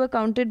Kheri were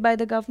counted by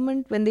the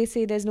government when they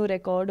say there's no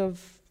record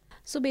of?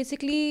 So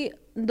basically,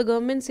 the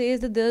government says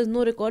that there is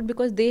no record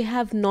because they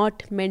have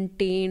not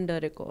maintained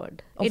a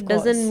record. It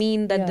doesn't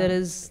mean that there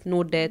is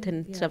no death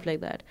and stuff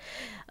like that.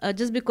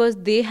 Just because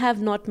they have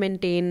not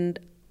maintained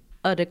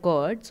a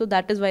record, so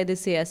that is why they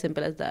say as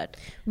simple as that.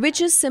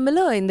 Which is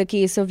similar in the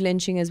case of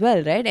lynching as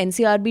well, right?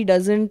 NCRB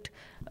doesn't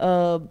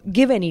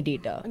give any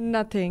data.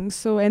 Nothing.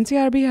 So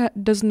NCRB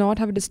does not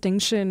have a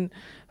distinction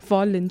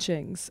for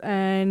lynchings,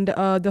 and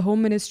the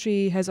Home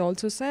Ministry has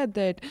also said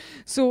that.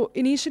 So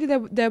initially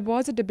there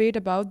was a debate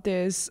about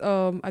this,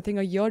 I think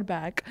a year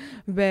back,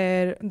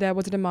 where there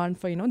was a demand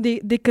for,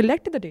 they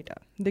collected the data.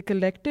 They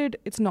collected,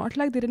 it's not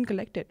like they didn't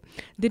collect it.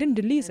 They didn't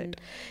release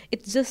it.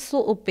 It's just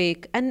so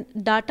opaque, and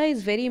data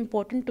is very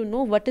important to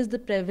know what is the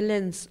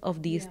prevalence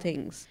of these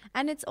things.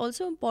 And it's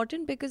also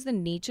important because the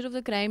nature of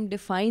the crime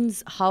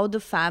defines how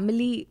the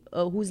family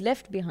who's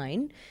left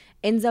behind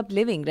ends up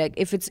living. Like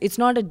if it's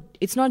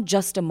not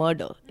just a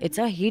murder, it's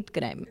a hate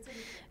crime,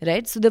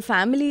 right? So the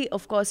family,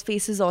 of course,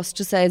 faces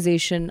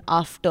ostracization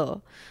after,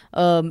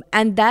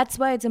 and that's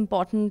why it's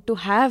important to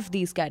have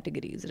these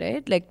categories,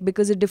 right?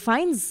 Because it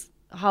defines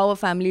how a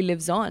family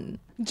lives on.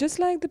 Just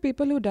like the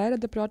people who died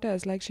at the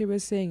protest, like she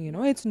was saying,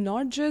 it's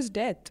not just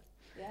death.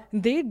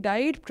 They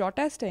died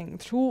protesting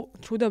through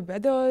the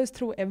weathers,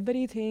 through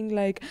everything.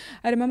 I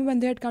remember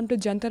when they had come to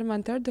Jantar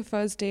Mantar, the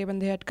first day when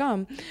they had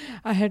come,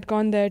 I had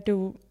gone there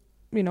to,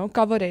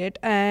 cover it.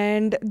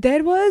 And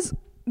there was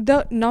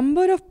the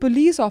number of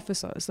police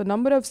officers, the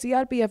number of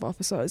CRPF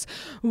officers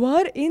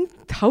were in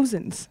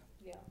thousands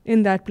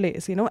in that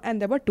place,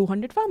 and there were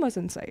 200 farmers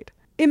inside.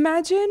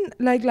 Imagine,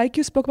 like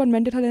you spoke about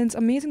mental health, and it's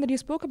amazing that you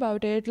spoke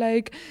about it.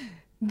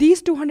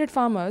 these 200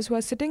 farmers who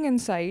are sitting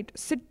inside,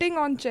 sitting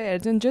on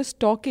chairs and just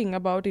talking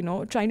about,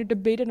 trying to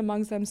debate it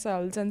amongst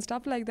themselves and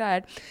stuff like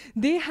that,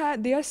 they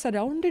are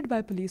surrounded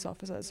by police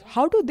officers.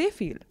 How do they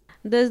feel?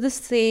 There's this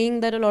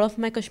saying that a lot of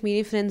my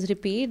Kashmiri friends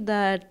repeat,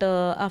 that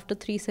after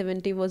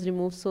 370 was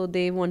removed, so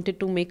they wanted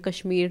to make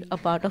Kashmir a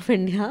part of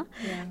India,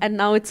 and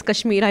now it's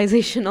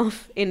Kashmirization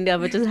of India,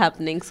 which is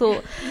happening.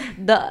 So,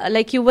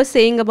 like you were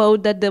saying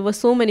about that, there were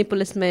so many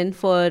policemen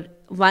for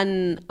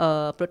one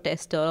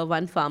protester or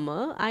one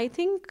farmer. I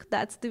think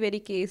that's the very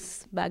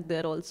case back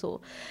there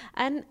also.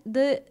 And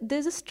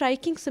there's a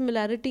striking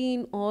similarity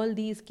in all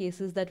these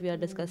cases that we are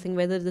discussing,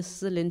 whether this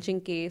is a lynching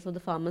case or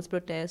the farmers'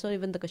 protest or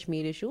even the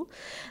Kashmir issue,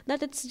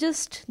 that it's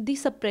just the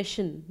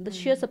suppression, the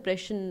sheer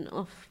suppression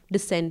of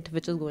dissent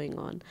which is going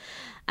on.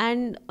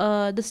 And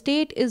the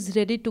state is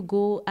ready to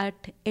go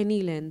at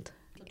any length.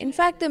 In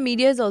fact, the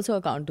media is also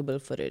accountable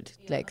for it.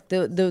 Like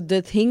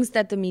the things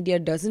that the media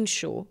doesn't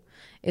show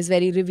is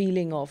very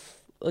revealing of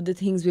the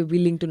things we're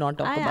willing to not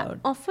talk about.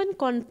 I often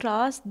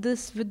contrast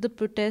this with the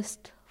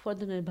protest for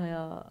the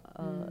Nirbhaya.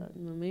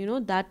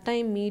 That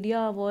time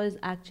media was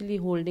actually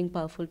holding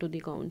powerful to the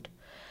account.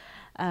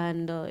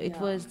 And it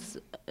was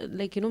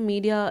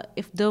media,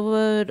 if there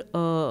were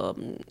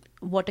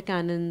water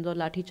cannons or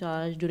lathi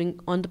charge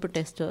on the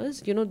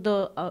protesters,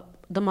 the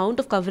amount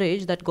of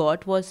coverage that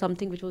got was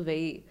something which was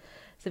very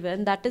severe.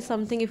 And that is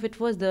something, if it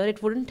was there,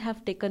 it wouldn't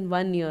have taken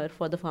 1 year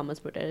for the farmers'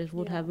 protest. It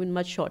would have been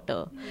much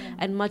shorter,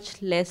 and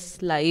much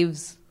less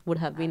lives would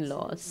have been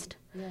lost.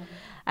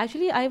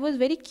 Actually, I was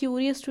very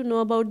curious to know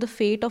about the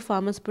fate of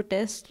farmers'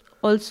 protest,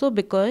 also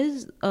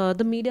because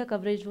the media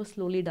coverage was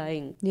slowly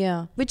dying.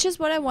 Yeah, which is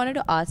what I wanted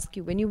to ask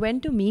you. When you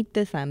went to meet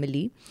the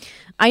family,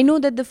 I know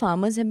that the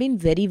farmers have been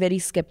very, very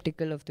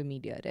skeptical of the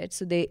media, right?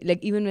 So they,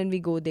 like, even when we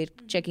go, they're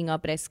checking our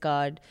press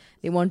card.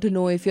 They want to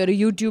know if you're a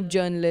YouTube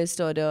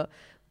journalist or a...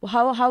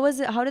 How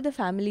was it? How did the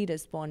family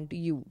respond to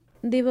you?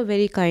 They were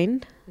very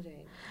kind.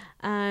 Right.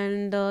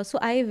 And so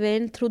I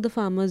went through the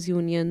farmers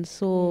union.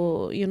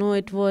 So,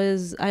 it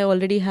was, I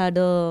already had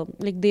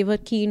they were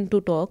keen to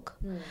talk.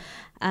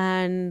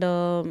 And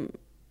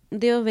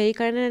they were very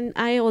kind. And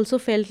I also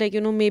felt like,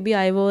 maybe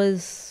I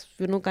was,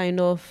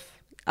 kind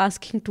of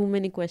asking too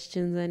many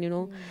questions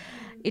and,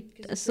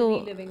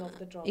 so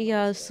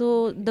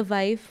the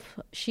wife,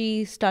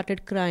 she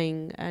started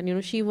crying,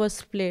 and she was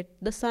split.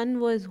 The son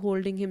was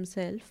holding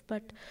himself,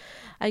 but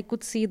I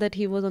could see that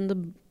he was on the,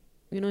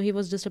 he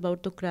was just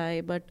about to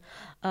cry. But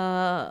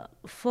I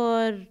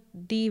felt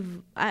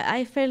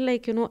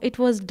like, it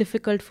was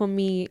difficult for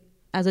me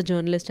as a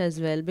journalist as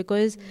well,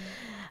 because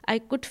I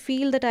could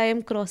feel that I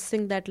am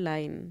crossing that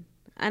line,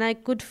 and I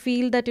could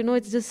feel that,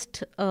 it's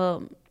just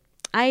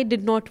I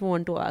did not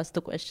want to ask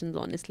the questions,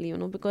 honestly,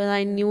 because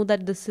I knew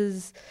that this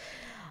is,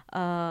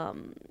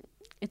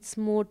 it's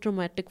more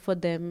traumatic for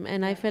them.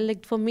 And I felt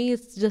like for me,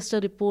 it's just a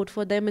report.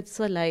 For them, it's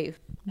a life.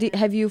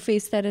 Have you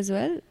faced that as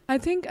well? I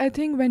think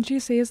when she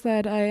says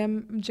that, I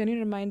am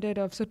genuinely reminded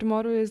of, so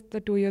tomorrow is the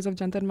 2 years of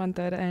Jantar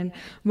Mantar, and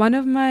one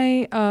of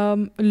my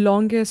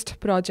longest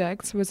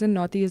projects was in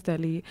Northeast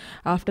Delhi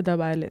after the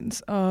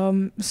violence.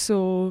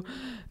 So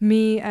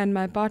me and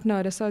my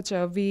partner,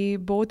 researcher, we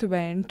both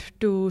went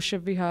to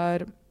Shiv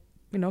Vihar,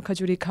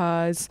 Khajuri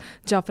Khas,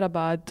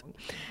 Jafrabad,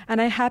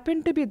 and I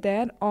happened to be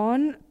there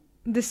on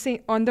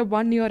the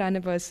 1 year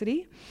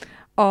anniversary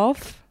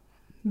of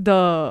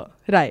the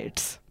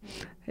riots,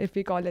 if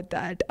we call it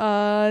that.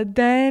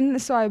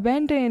 So I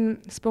went in,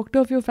 spoke to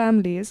a few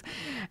families,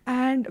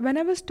 and when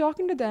I was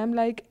talking to them,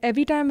 like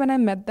every time when I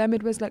met them,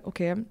 it was like,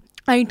 okay,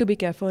 I need to be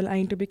careful.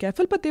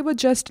 But they were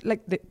just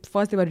like,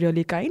 first they were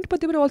really kind,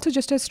 but they were also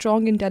just as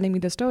strong in telling me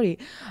the story.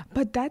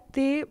 But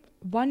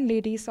one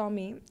lady saw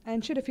me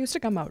and she refused to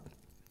come out.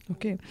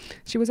 Okay.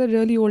 She was a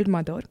really old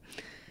mother.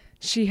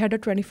 She had a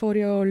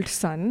 24-year-old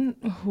son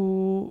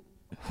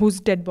whose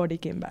dead body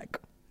came back.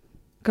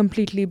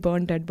 Completely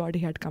burned dead body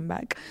had come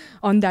back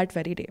on that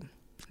very day,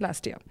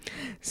 last year.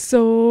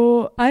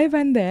 So I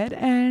went there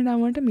and I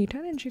wanted to meet her,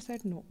 and she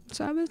said no.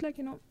 So I was like,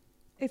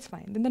 it's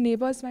fine. Then the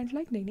neighbors went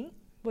like, nahi,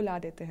 बुला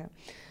देते हैं.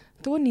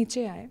 तो वो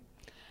नीचे आए,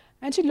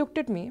 and she looked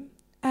at me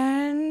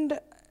and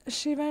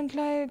she went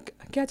like,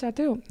 क्या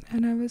चाहते हो?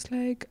 And I was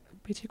like,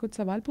 पीछे कुछ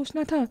सवाल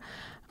पूछना था,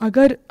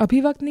 अगर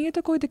अभी वक्त नहीं है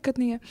तो कोई दिक्कत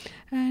नहीं है.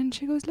 And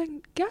she goes like,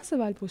 क्या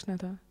सवाल पूछना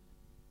था?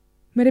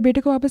 मेरे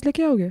बेटे को वापस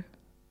लेके आओगे?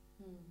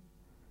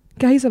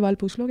 क्या ही सवाल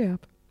पूछ लोगे आप?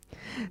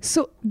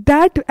 So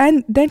that,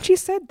 and then she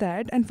said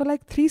that, and for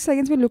like 3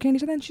 seconds we were looking at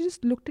each other, and she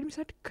just looked at me,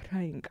 started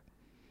crying.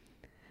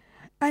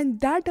 And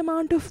that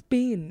amount of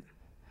pain,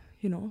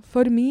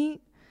 for me,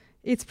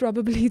 it's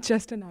probably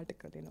just an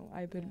article.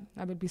 I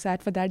will be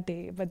sad for that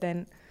day, but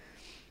then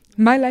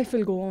my life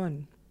will go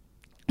on.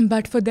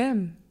 But for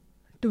them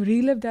to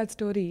relive that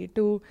story,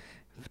 to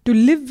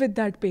live with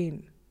that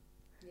pain,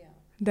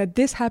 that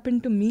this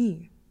happened to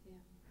me,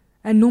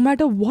 and no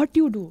matter what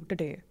you do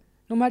today,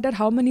 no matter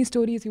how many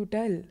stories you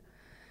tell,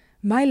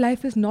 my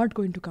life is not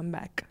going to come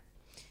back,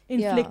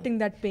 inflicting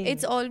that pain.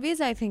 It's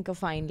always, I think, a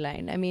fine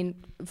line. I mean,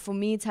 for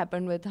me, it's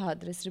happened with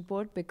Hadris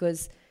report,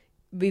 because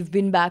we've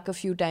been back a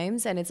few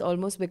times, and it's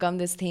almost become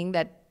this thing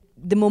that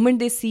the moment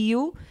they see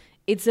you,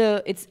 it's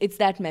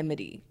that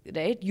memory,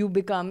 right? You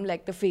become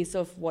like the face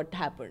of what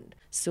happened.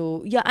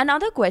 So yeah,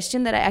 another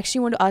question that I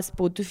actually want to ask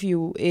both of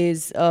you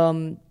is,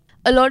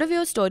 a lot of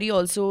your story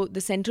also,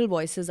 the central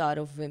voices are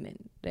of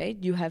women, right?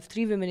 You have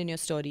 3 women in your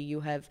story.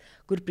 You have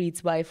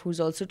Gurpreet's wife who's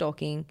also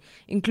talking,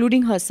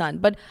 including her son.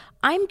 But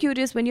I'm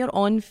curious, when you're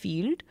on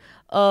field,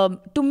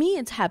 to me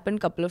it's happened a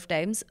couple of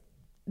times.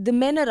 The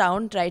men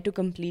around try to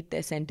complete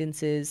their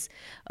sentences.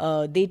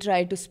 They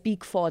try to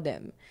speak for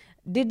them.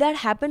 Did that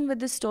happen with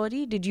this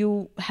story? Did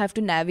you have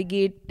to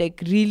navigate,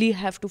 like really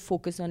have to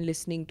focus on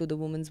listening to the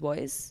woman's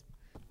voice?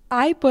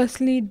 I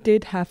personally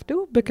did have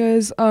to,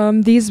 because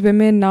these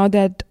women, now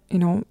that,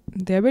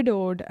 they're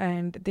widowed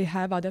and they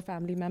have other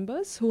family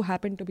members who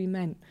happen to be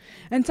men.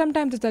 And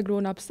sometimes it's a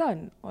grown-up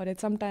son, or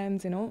it's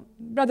sometimes,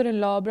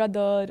 brother-in-law,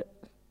 brother,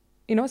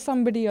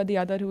 somebody or the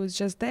other who is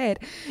just there.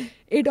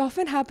 It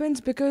often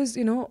happens because,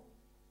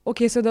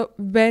 okay, so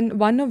when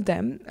one of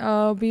them,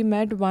 we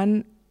met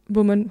one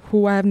woman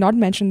who I have not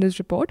mentioned in this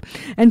report,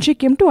 and she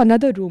came to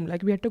another room,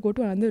 like we had to go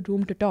to another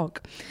room to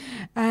talk.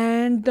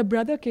 And the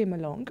brother came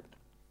along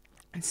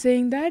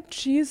saying that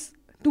she's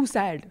too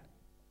sad.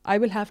 I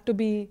will have to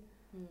be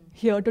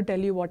here to tell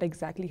you what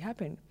exactly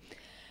happened.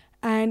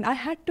 And I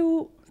had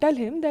to tell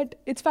him that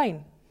it's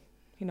fine,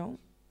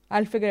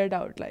 I'll figure it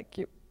out. Like,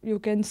 you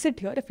can sit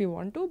here if you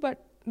want to,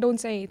 but don't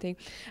say anything.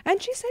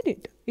 And she said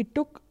it. It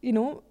took,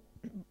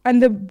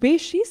 and the way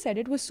she said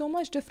it was so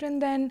much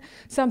different than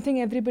something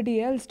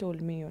everybody else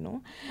told me,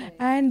 Right.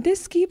 And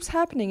this keeps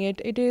happening.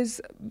 It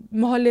is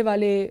mohalle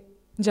wale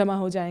jama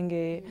ho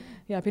jayenge,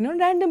 या फिर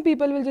random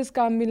people will just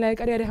come be like,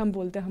 अरे हम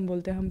बोलते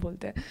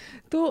हैं.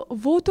 तो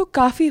वो तो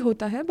काफ़ी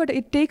होता है, but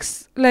it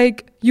takes,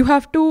 like, you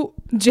have to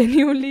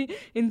genuinely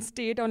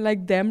instate on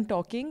like them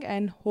talking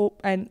and hope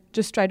and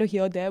just try to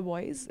hear their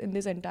voice in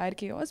this entire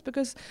chaos,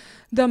 because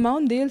the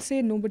amount they'll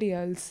say, nobody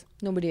else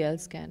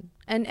can.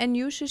 And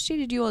you, Shrishti,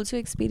 did you also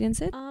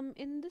experience it?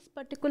 In this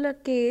particular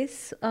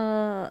case,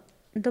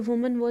 the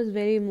woman was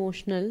very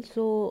emotional,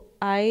 so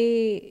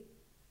I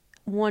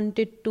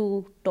wanted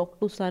to talk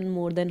to son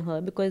more than her,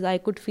 because I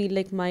could feel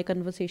like my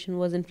conversation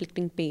was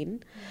inflicting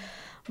pain.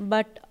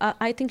 But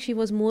I think she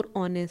was more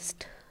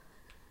honest.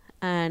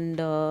 And,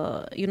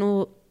 for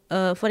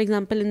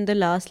example, in the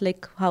last,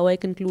 like how I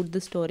conclude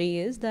the story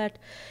is that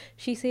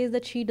she says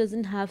that she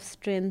doesn't have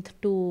strength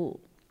to,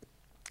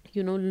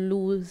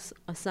 lose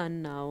a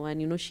son now.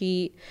 And,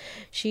 she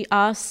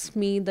asks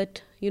me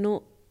that,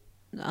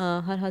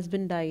 her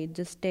husband died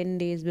just 10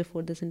 days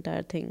before this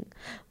entire thing.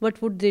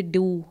 What would they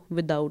do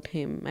without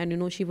him?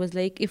 And, she was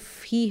like,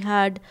 if he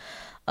had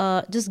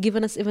just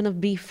given us even a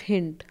brief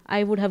hint,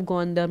 I would have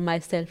gone there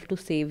myself to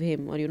save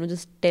him, or,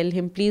 just tell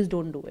him, please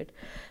don't do it.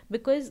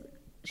 Because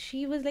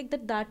she was like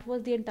that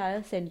was the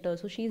entire center.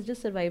 So she's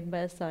just survived by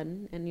a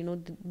son,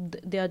 and,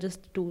 they are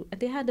just two.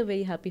 They had a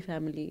very happy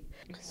family.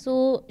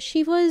 So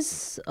she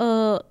was,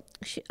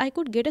 I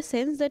could get a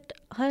sense that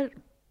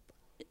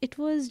it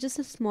was just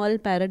a small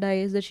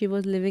paradise that she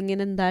was living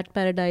in, and that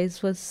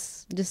paradise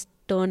was just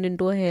turned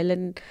into a hell,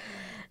 and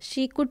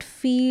she could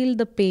feel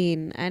the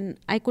pain, and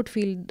I could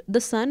feel. The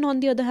son, on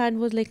the other hand,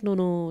 was like, no,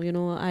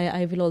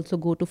 I will also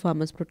go to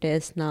farmers'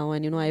 protest now,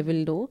 and, I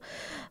will do.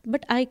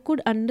 But I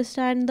could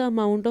understand the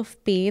amount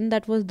of pain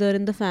that was there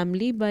in the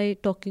family by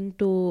talking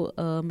to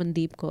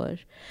Mandeep Kaur.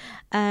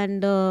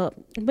 And,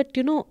 but,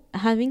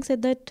 having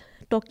said that,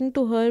 talking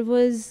to her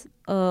was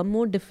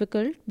more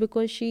difficult,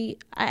 because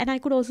I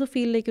could also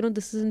feel like,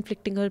 this is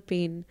inflicting her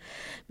pain,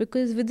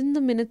 because within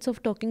the minutes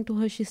of talking to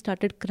her, she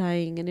started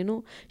crying,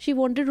 and, she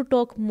wanted to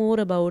talk more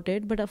about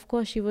it, but of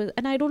course she was,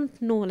 and I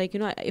don't know, like,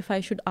 if I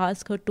should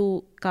ask her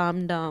to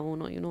calm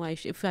down, or,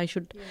 if I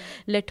should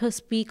let her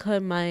speak her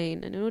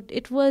mind. And,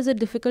 it was a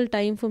difficult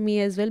time for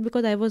me as well,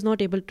 because I was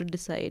not able to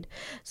decide.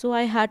 So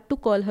I had to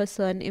call her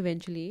son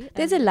eventually.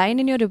 There's a line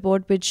in your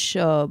report which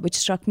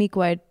struck me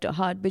quite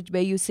hard,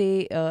 where you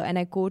say, and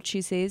I quote,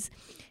 she says,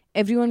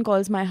 "Everyone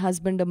calls my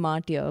husband a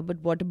martyr, but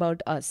what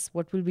about us?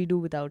 What will we do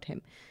without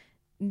him?"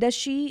 Does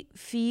she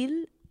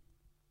feel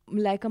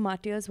like a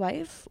martyr's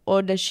wife,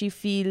 or does she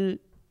feel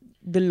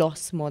the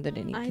loss more than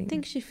anything? I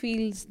think she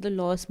feels the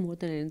loss more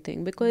than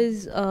anything,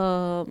 because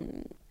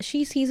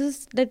she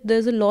sees that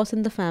there's a loss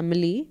in the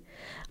family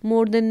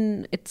more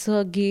than it's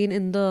a gain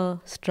in the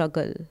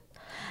struggle.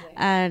 Right.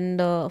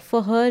 And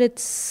for her,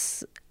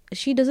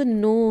 she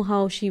doesn't know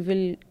how she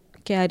will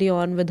carry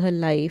on with her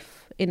life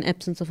in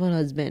absence of her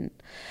husband.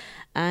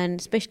 And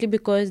especially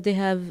because they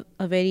have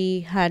a very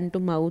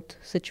hand-to-mouth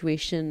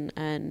situation,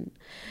 and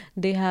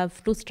they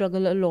have to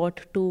struggle a lot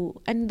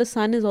and the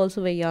son is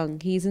also very young.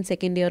 He's in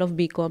second or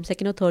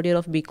third year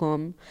of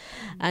BCom.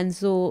 And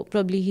so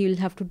probably he'll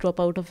have to drop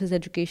out of his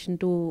education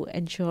to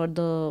ensure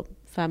the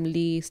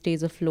family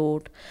stays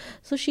afloat.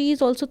 So she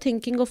is also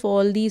thinking of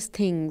all these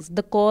things,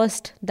 the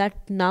cost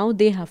that now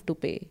they have to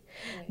pay.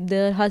 Right.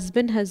 Their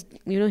husband has,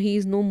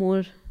 he's no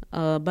more,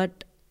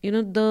 but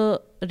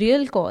the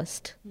real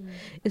cost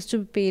is to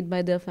be paid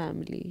by their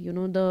family.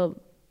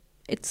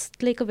 it's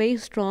like a very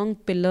strong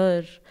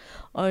pillar,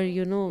 or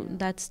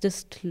that's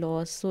just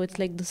lost. So it's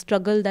like the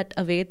struggle that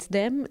awaits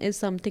them is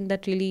something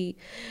that really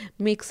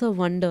makes her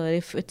wonder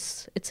if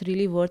it's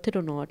really worth it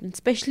or not, and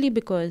especially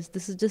because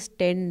this is just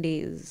 10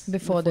 days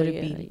before the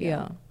yeah, repeal.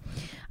 Yeah.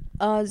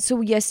 So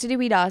yesterday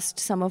we'd asked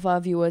some of our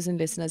viewers and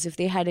listeners if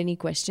they had any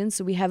questions.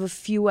 So we have a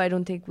few. I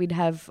don't think we'd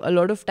have a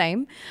lot of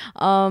time.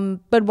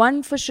 But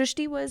one for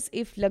Shrishti was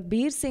if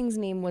Lakhbir Singh's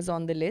name was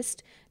on the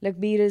list.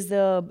 Lakhbir is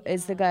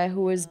the guy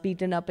who was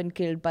beaten up and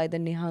killed by the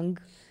Nihang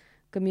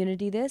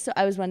community there. So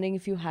I was wondering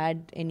if you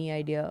had any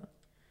idea.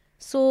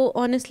 So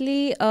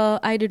honestly,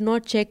 I did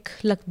not check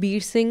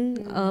Lakhbir Singh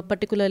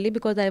particularly,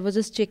 because I was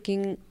just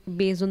checking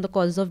based on the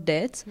causes of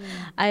deaths.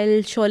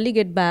 I'll surely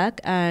get back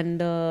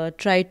and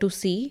try to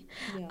see.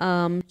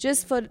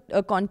 Just for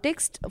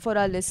context for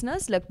our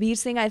listeners, Lakhbir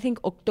Singh, I think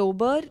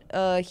October,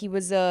 he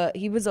was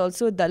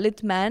also a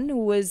Dalit man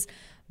who was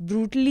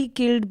brutally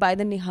killed by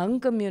the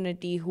Nihang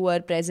community who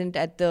are present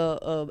at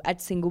the at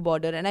Singhu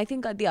border, and I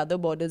think at the other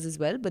borders as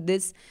well. But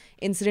this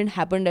incident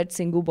happened at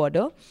Singhu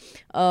border,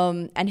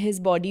 and his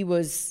body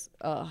was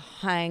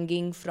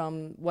hanging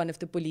from one of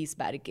the police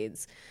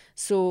barricades.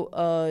 So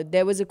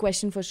there was a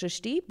question for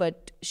Shrishti,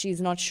 but she's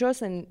not sure,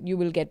 so you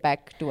will get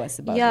back to us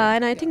about it. Yeah,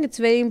 and I think it's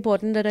very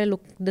important that I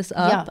look this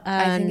up. Yeah,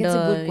 and I think it's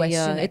a good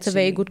question. Yeah, it's a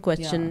very actually. good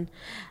question,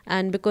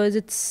 and because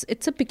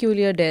it's a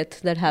peculiar death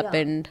that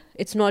happened.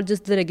 It's not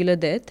just the regular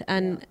death,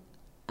 and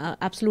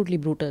absolutely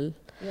brutal.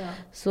 Yeah.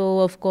 So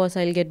of course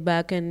I'll get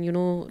back and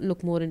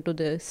look more into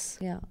this.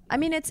 Yeah, I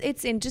mean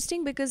it's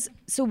interesting because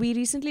so we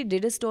recently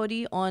did a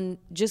story on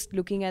just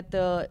looking at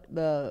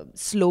the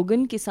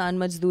slogan Kisan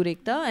Mazdoor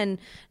Ekta and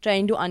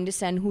trying to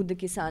understand who the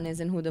Kisan is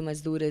and who the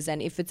Mazdoor is,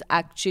 and if it's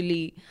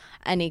actually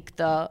an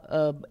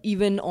Ekta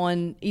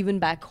even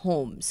back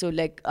home. So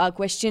like our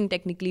question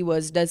technically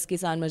was, does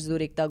Kisan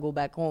Mazdoor Ekta go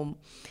back home,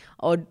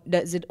 or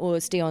does it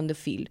stay on the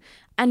field?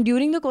 And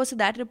during the course of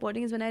that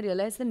reporting is when I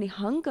realized the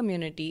Nihang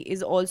community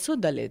is also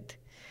Dalit,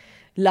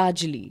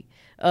 largely.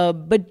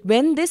 But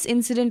when this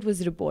incident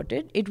was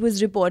reported, it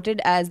was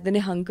reported as the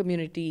Nihang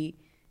community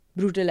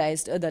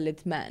brutalized a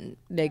Dalit man.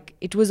 Like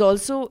it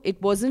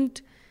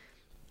wasn't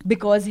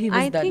because he was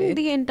I Dalit. think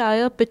the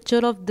entire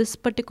picture of this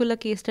particular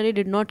case study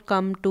did not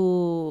come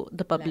to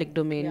the public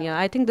domain. Yeah,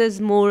 I think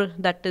there's more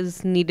that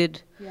is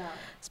needed. Yeah.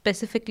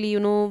 Specifically,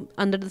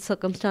 under the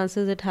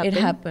circumstances it happened.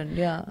 It happened,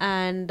 yeah.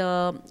 And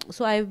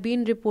so I've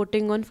been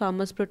reporting on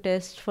farmers'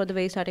 protests for the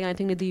very starting. I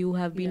think Nidhi, you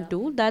have been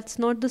too. That's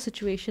not the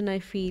situation I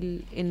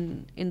feel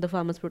in the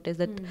farmers' protest,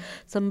 that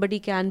somebody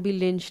can be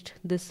lynched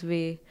this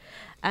way.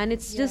 And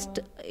it's just,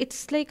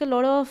 it's like a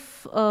lot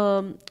of,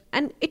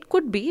 and it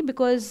could be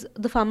because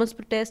the farmers'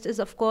 protest is,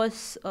 of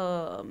course,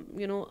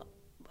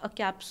 a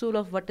capsule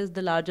of what is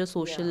the larger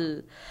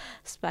social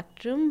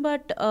spectrum,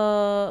 but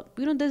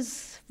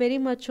there's very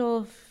much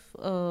of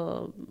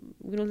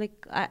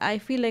I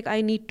feel like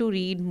I need to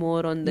read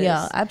more on this.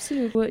 Yeah,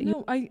 absolutely.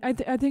 No, I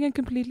think I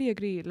completely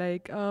agree.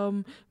 Like,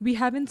 we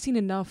haven't seen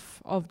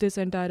enough of this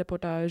entire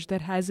reportage. There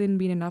hasn't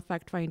been enough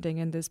fact-finding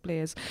in this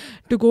place.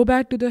 To go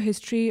back to the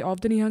history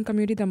of the Nihang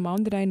community, the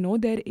amount that I know,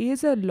 there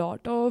is a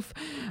lot of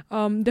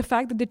the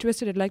fact that they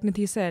twisted it, like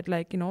Nithi said,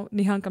 like,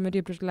 Nihang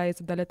community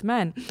brutalized the Dalit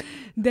man.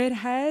 There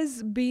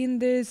has been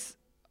this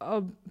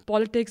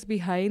politics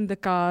behind the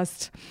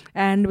caste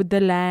and with the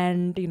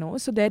land,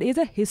 so there is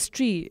a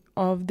history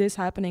of this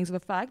happening. So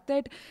the fact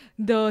that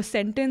the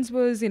sentence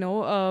was,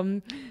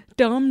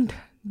 termed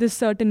this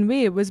certain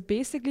way was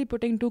basically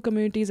putting two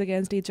communities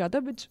against each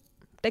other, which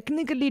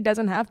technically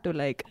doesn't have to,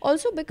 like.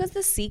 Also because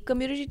the Sikh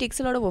community takes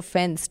a lot of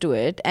offense to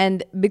it,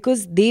 and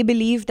because they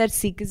believe that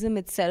Sikhism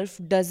itself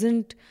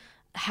doesn't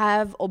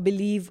have or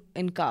believe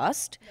in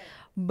caste.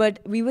 But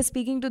we were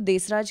speaking to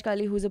Desraj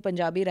Kali, who's a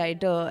Punjabi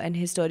writer and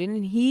historian,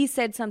 and he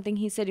said something.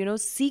 He said,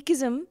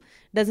 Sikhism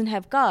doesn't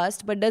have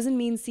caste, but doesn't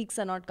mean Sikhs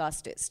are not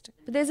casteist.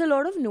 But there's a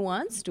lot of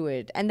nuance to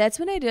it. And that's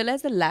when I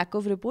realized the lack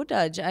of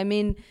reportage. I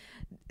mean,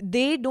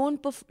 they don't,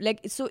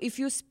 so if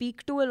you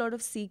speak to a lot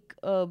of Sikh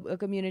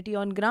community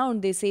on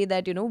ground, they say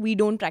that, we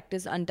don't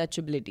practice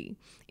untouchability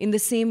in the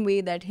same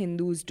way that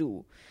Hindus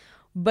do.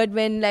 But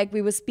when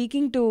we were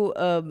speaking to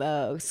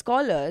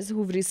scholars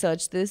who've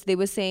researched this, they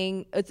were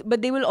saying,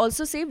 but they will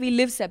also say we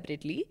live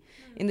separately,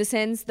 in the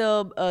sense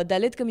the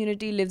Dalit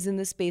community lives in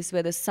the space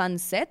where the sun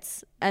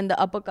sets and the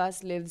upper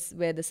caste lives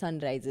where the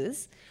sun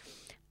rises.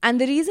 And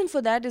the reason for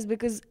that is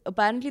because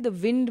apparently the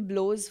wind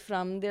blows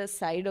from the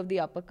side of the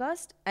upper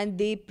caste, and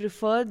they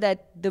prefer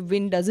that the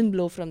wind doesn't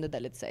blow from the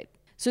Dalit side.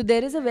 So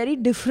there is a very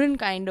different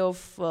kind of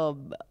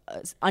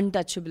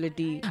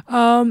untouchability.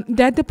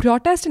 That the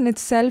protest in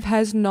itself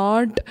has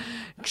not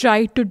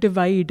tried to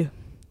divide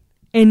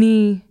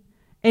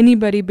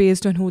anybody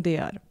based on who they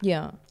are.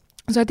 Yeah.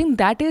 So I think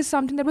that is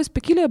something that was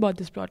peculiar about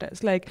this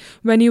protest. Like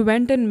when you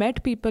went and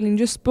met people and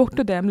just spoke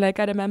to them, like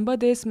I remember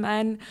this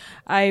man,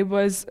 I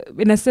was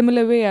in a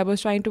similar way, I was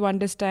trying to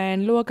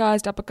understand lower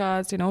caste, upper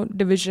caste,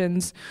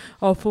 divisions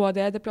of who are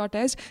there at the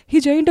protest. He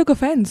genuinely took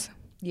offense.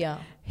 Yeah.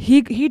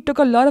 he took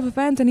a lot of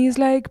offense, and he's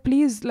like,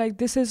 please, like,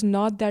 this is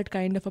not that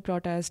kind of a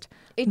protest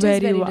It is where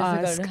very you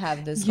difficult ask, to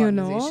have this you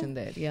know. conversation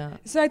there. Yeah.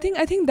 So I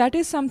think that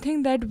is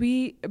something that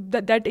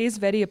is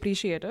very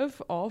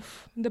appreciative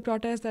of the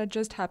protest that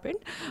just happened.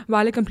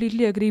 While I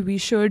completely agree, we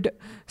should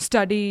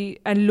study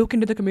and look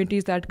into the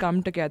communities that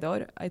come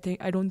together. I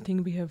don't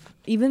think we have.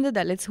 Even the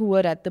Dalits who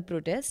were at the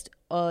protest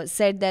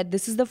said that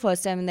this is the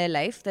first time in their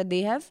life that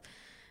they have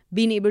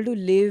been able to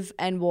live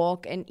and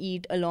walk and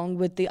eat along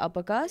with the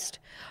upper caste.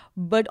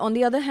 But on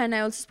the other hand,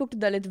 I also spoke to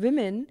Dalit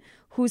women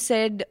who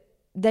said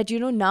that,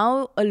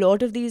 now a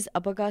lot of these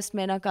upper caste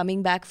men are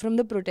coming back from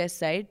the protest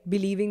site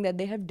believing that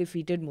they have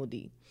defeated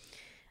Modi.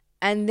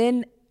 And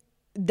then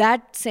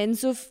that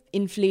sense of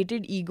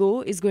inflated ego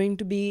is going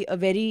to be a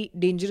very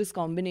dangerous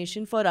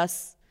combination for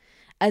us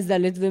as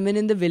Dalit women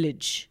in the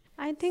village.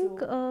 I think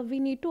we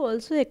need to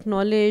also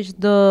acknowledge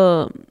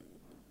Dalits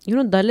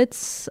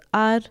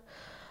are,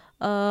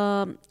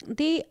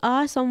 they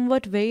are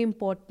somewhat very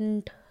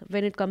important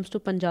when it comes to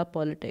Punjab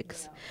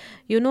politics.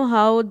 You know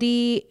how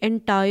the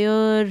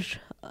entire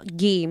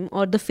game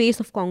or the face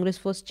of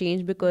Congress was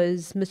changed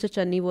because Mr.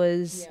 Channi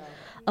was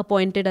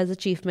appointed as a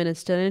chief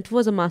minister, and it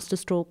was a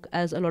masterstroke,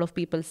 as a lot of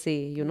people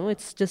say.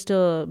 It's just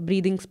a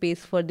breathing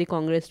space for the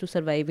Congress to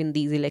survive in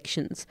these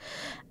elections.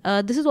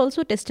 This is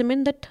also a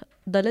testament that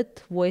Dalit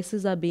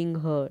voices are being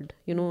heard.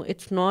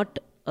 It's not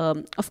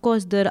of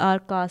course there are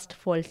caste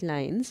fault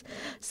lines,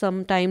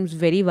 sometimes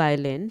very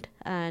violent,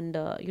 and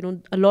a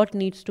lot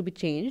needs to be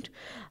changed,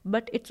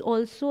 but it's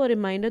also a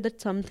reminder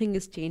that something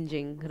is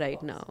changing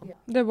right now.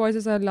 Their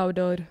voices are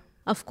louder.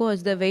 Of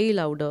course, they're very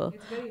louder.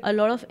 A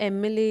lot of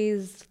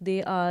MLAs,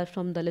 they are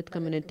from Dalit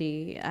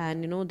community,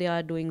 and they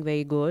are doing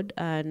very good.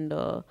 And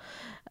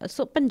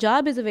so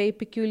Punjab is a very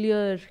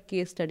peculiar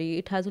case study.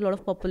 It has a lot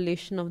of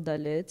population of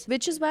Dalits.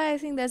 Which is why I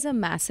think there's a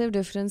massive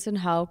difference in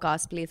how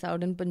caste plays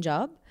out in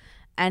Punjab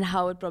and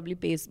how it probably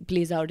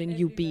plays out in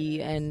UP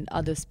and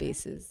other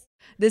spaces.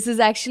 This is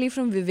actually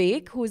from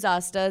Vivek, who's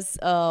asked us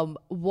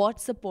what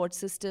support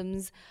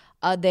systems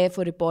are there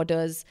for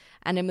reporters,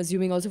 and I'm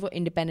assuming also for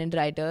independent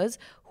writers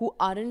who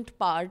aren't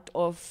part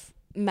of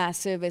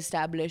massive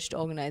established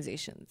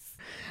organizations.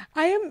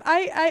 I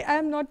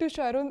am not too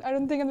sure. I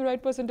don't think I'm the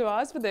right person to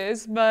ask for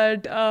this.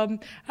 But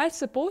as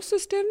support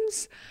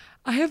systems,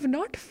 I have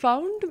not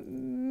found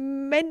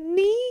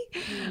many,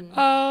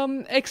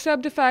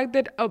 except the fact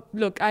that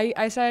look,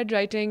 I started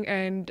writing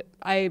and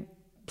I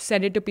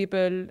sent it to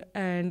people,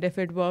 and if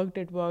it worked,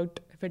 it worked.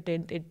 If it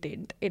didn't, it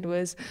didn't. It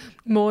was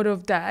more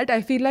of that.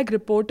 I feel like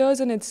reporters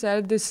in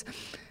itself, this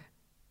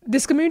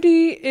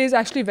community is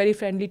actually very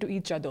friendly to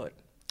each other,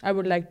 I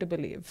would like to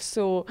believe.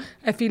 So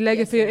I feel like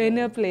if you're in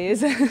a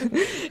place,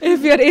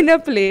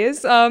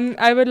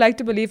 I would like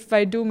to believe if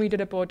I do meet a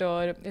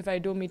reporter, if I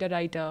do meet a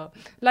writer,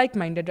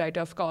 like-minded writer,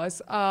 of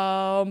course,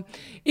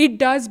 it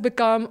does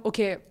become,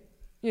 okay,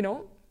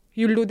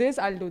 you'll do this,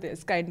 I'll do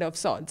this, kind of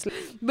sorts.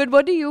 But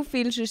what do you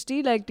feel,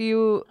 Shrishti? Like,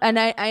 and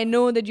I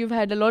know that you've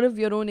had a lot of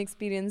your own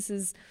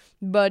experiences,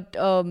 but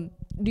do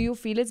you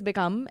feel it's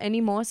become any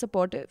more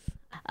supportive?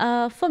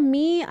 For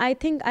me, I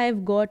think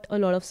I've got a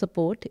lot of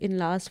support in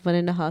last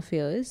 1.5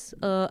 years.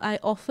 I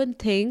often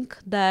think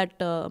that,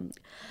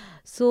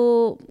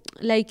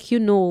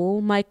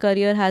 my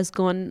career has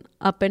gone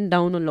up and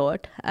down a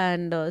lot.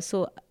 And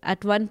so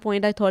at one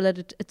point I thought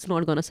that it's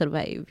not going to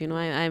survive.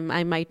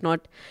 I might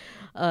not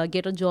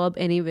get a job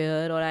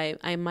anywhere, or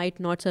I might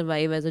not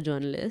survive as a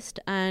journalist.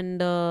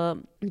 And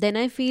then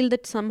I feel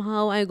that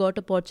somehow I got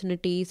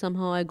opportunity,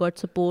 somehow I got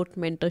support,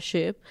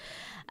 mentorship.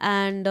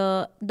 And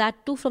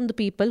that too from the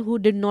people who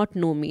did not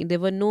know me. There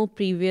were no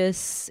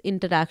previous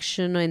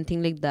interaction or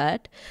anything like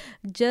that.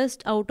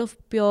 Just out of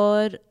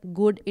pure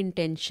good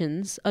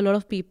intentions, a lot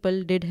of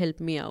people did help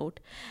me out.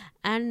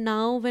 And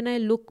now when I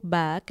look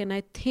back and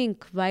I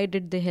think, why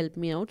did they help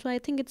me out? So I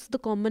think it's the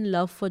common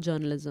love for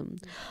journalism.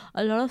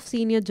 A lot of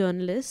senior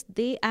journalists,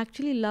 they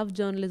actually love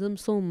journalism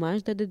so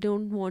much that they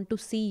don't want to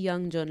see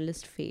young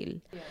journalists fail.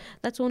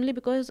 That's only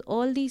because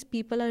all these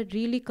people are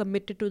really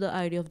committed to the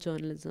idea of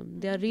journalism.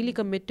 They are really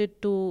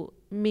committed to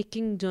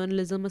making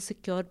journalism a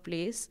secure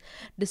place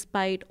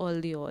despite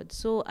all the odds.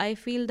 So I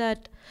feel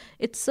that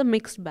it's a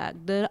mixed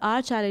bag. There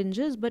are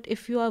challenges, but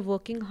if you are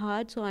working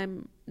hard, so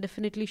I'm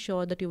definitely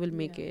sure that you will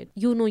make it.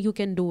 You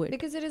can do it.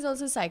 Because it is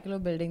also a cycle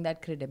of building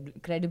that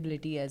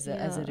credibility as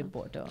a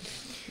reporter.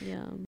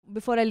 Yeah.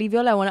 Before I leave you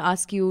all, I want to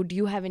ask you, do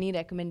you have any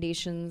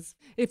recommendations?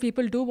 If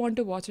people do want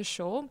to watch a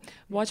show,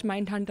 watch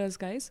Mindhunters,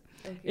 guys.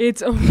 Okay.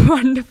 It's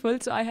wonderful.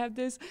 So I have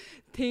this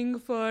thing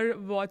for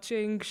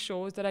watching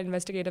shows that are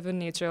investigative in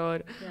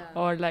nature,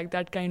 or like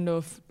that kind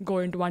of go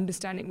into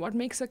understanding what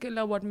makes a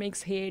killer, what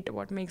makes hate,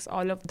 what makes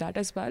all of that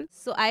as well.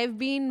 So I've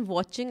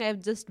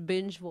just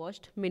binge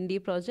watched Mindy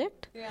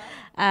Project,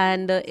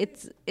 and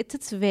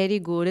it's very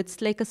good.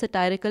 It's like a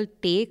satirical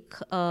take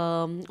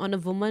on a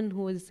woman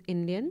who is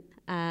Indian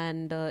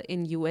and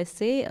in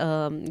USA,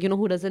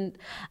 who doesn't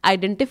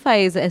identify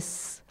as a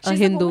She's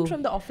Hindu. The woman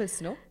from The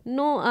Office, no?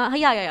 No,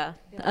 yeah.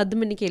 The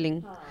Minnie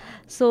Kaling.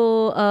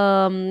 So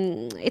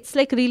it's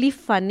like really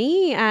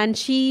funny, and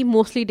she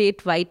mostly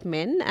date white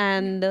men,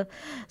 and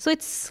so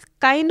it's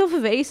kind of a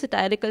very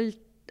satirical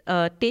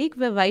take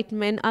where white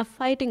men are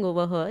fighting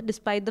over her,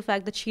 despite the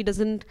fact that she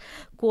doesn't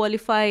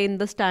qualify in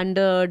the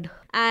standard.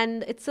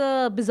 And it's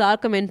a bizarre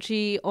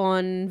commentary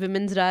on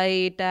women's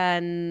right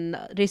and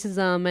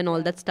racism and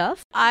all that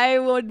stuff. I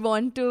would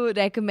want to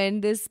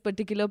recommend this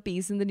particular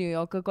piece in the New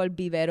Yorker called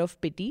Beware of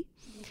Pity.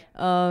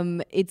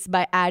 It's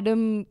by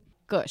Adam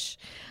Kush.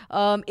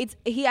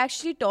 He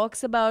actually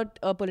talks about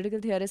political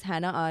theorist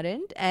Hannah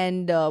Arendt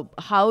and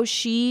how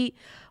she.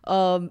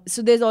 So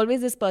there's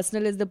always this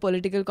personal is the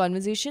political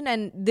conversation,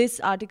 and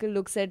this article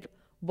looks at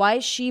why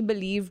she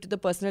believed the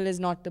personal is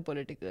not the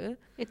political.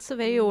 It's a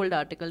very old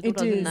article,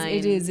 2009.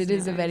 It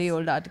is a very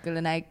old article,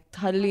 and I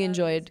thoroughly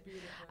enjoyed.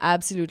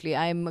 Absolutely,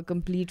 I'm a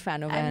complete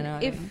fan of Hannah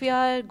Arendt. If we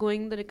are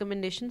going the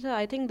recommendations,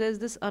 I think there's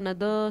this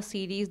another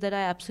series that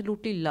I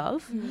absolutely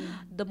love,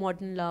 the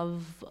Modern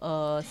Love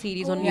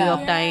series on New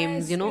York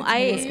Times. You know,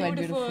 It's quite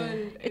beautiful.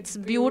 it's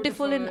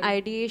beautiful in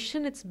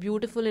ideation, it's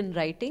beautiful in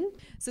writing.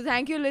 So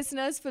thank you,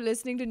 listeners, for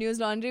listening to News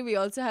Laundry. We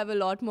also have a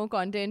lot more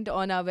content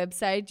on our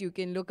website. You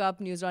can look up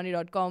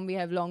newslaundry.com. We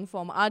have long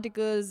form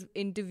articles,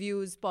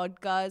 interviews,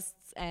 podcasts,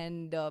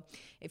 and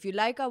if you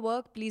like our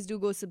work, please do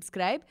go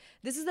subscribe.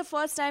 This is the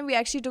first time we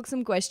actually took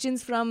some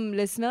questions from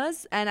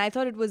listeners, and I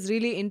thought it was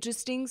really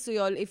interesting. So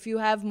y'all, if you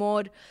have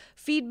more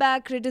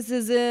feedback,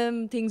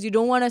 criticism, things you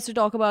don't want us to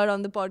talk about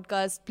on the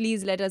podcast,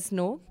 please let us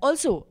know.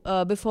 Also,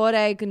 before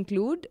I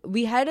conclude,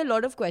 we had a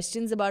lot of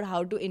questions about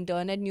how to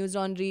intern at News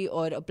Laundry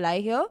or apply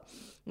here.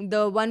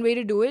 The one way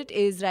to do it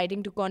is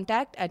writing to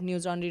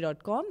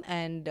contact@newslaundry.com,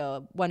 and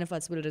one of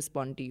us will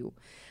respond to you.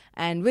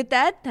 And with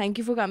that, thank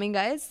you for coming,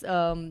 guys.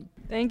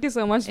 Thank you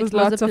so much. It was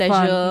lots a of fun.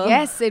 pleasure.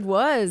 Yes, it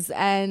was.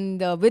 And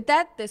with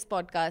that, this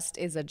podcast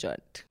is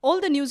adjourned. All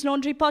the News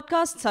Laundry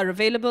podcasts are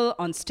available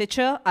on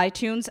Stitcher,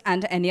 iTunes,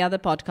 and any other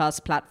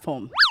podcast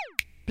platform.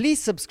 Please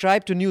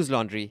subscribe to News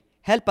Laundry.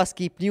 Help us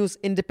keep news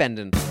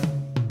independent.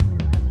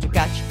 To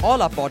catch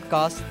all our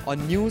podcasts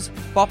on news,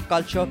 pop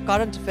culture,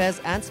 current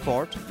affairs, and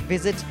sport,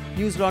 visit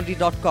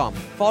newslaundry.com.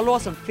 Follow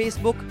us on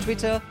Facebook,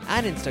 Twitter,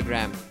 and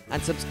Instagram,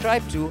 and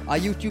subscribe to our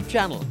YouTube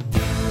channel.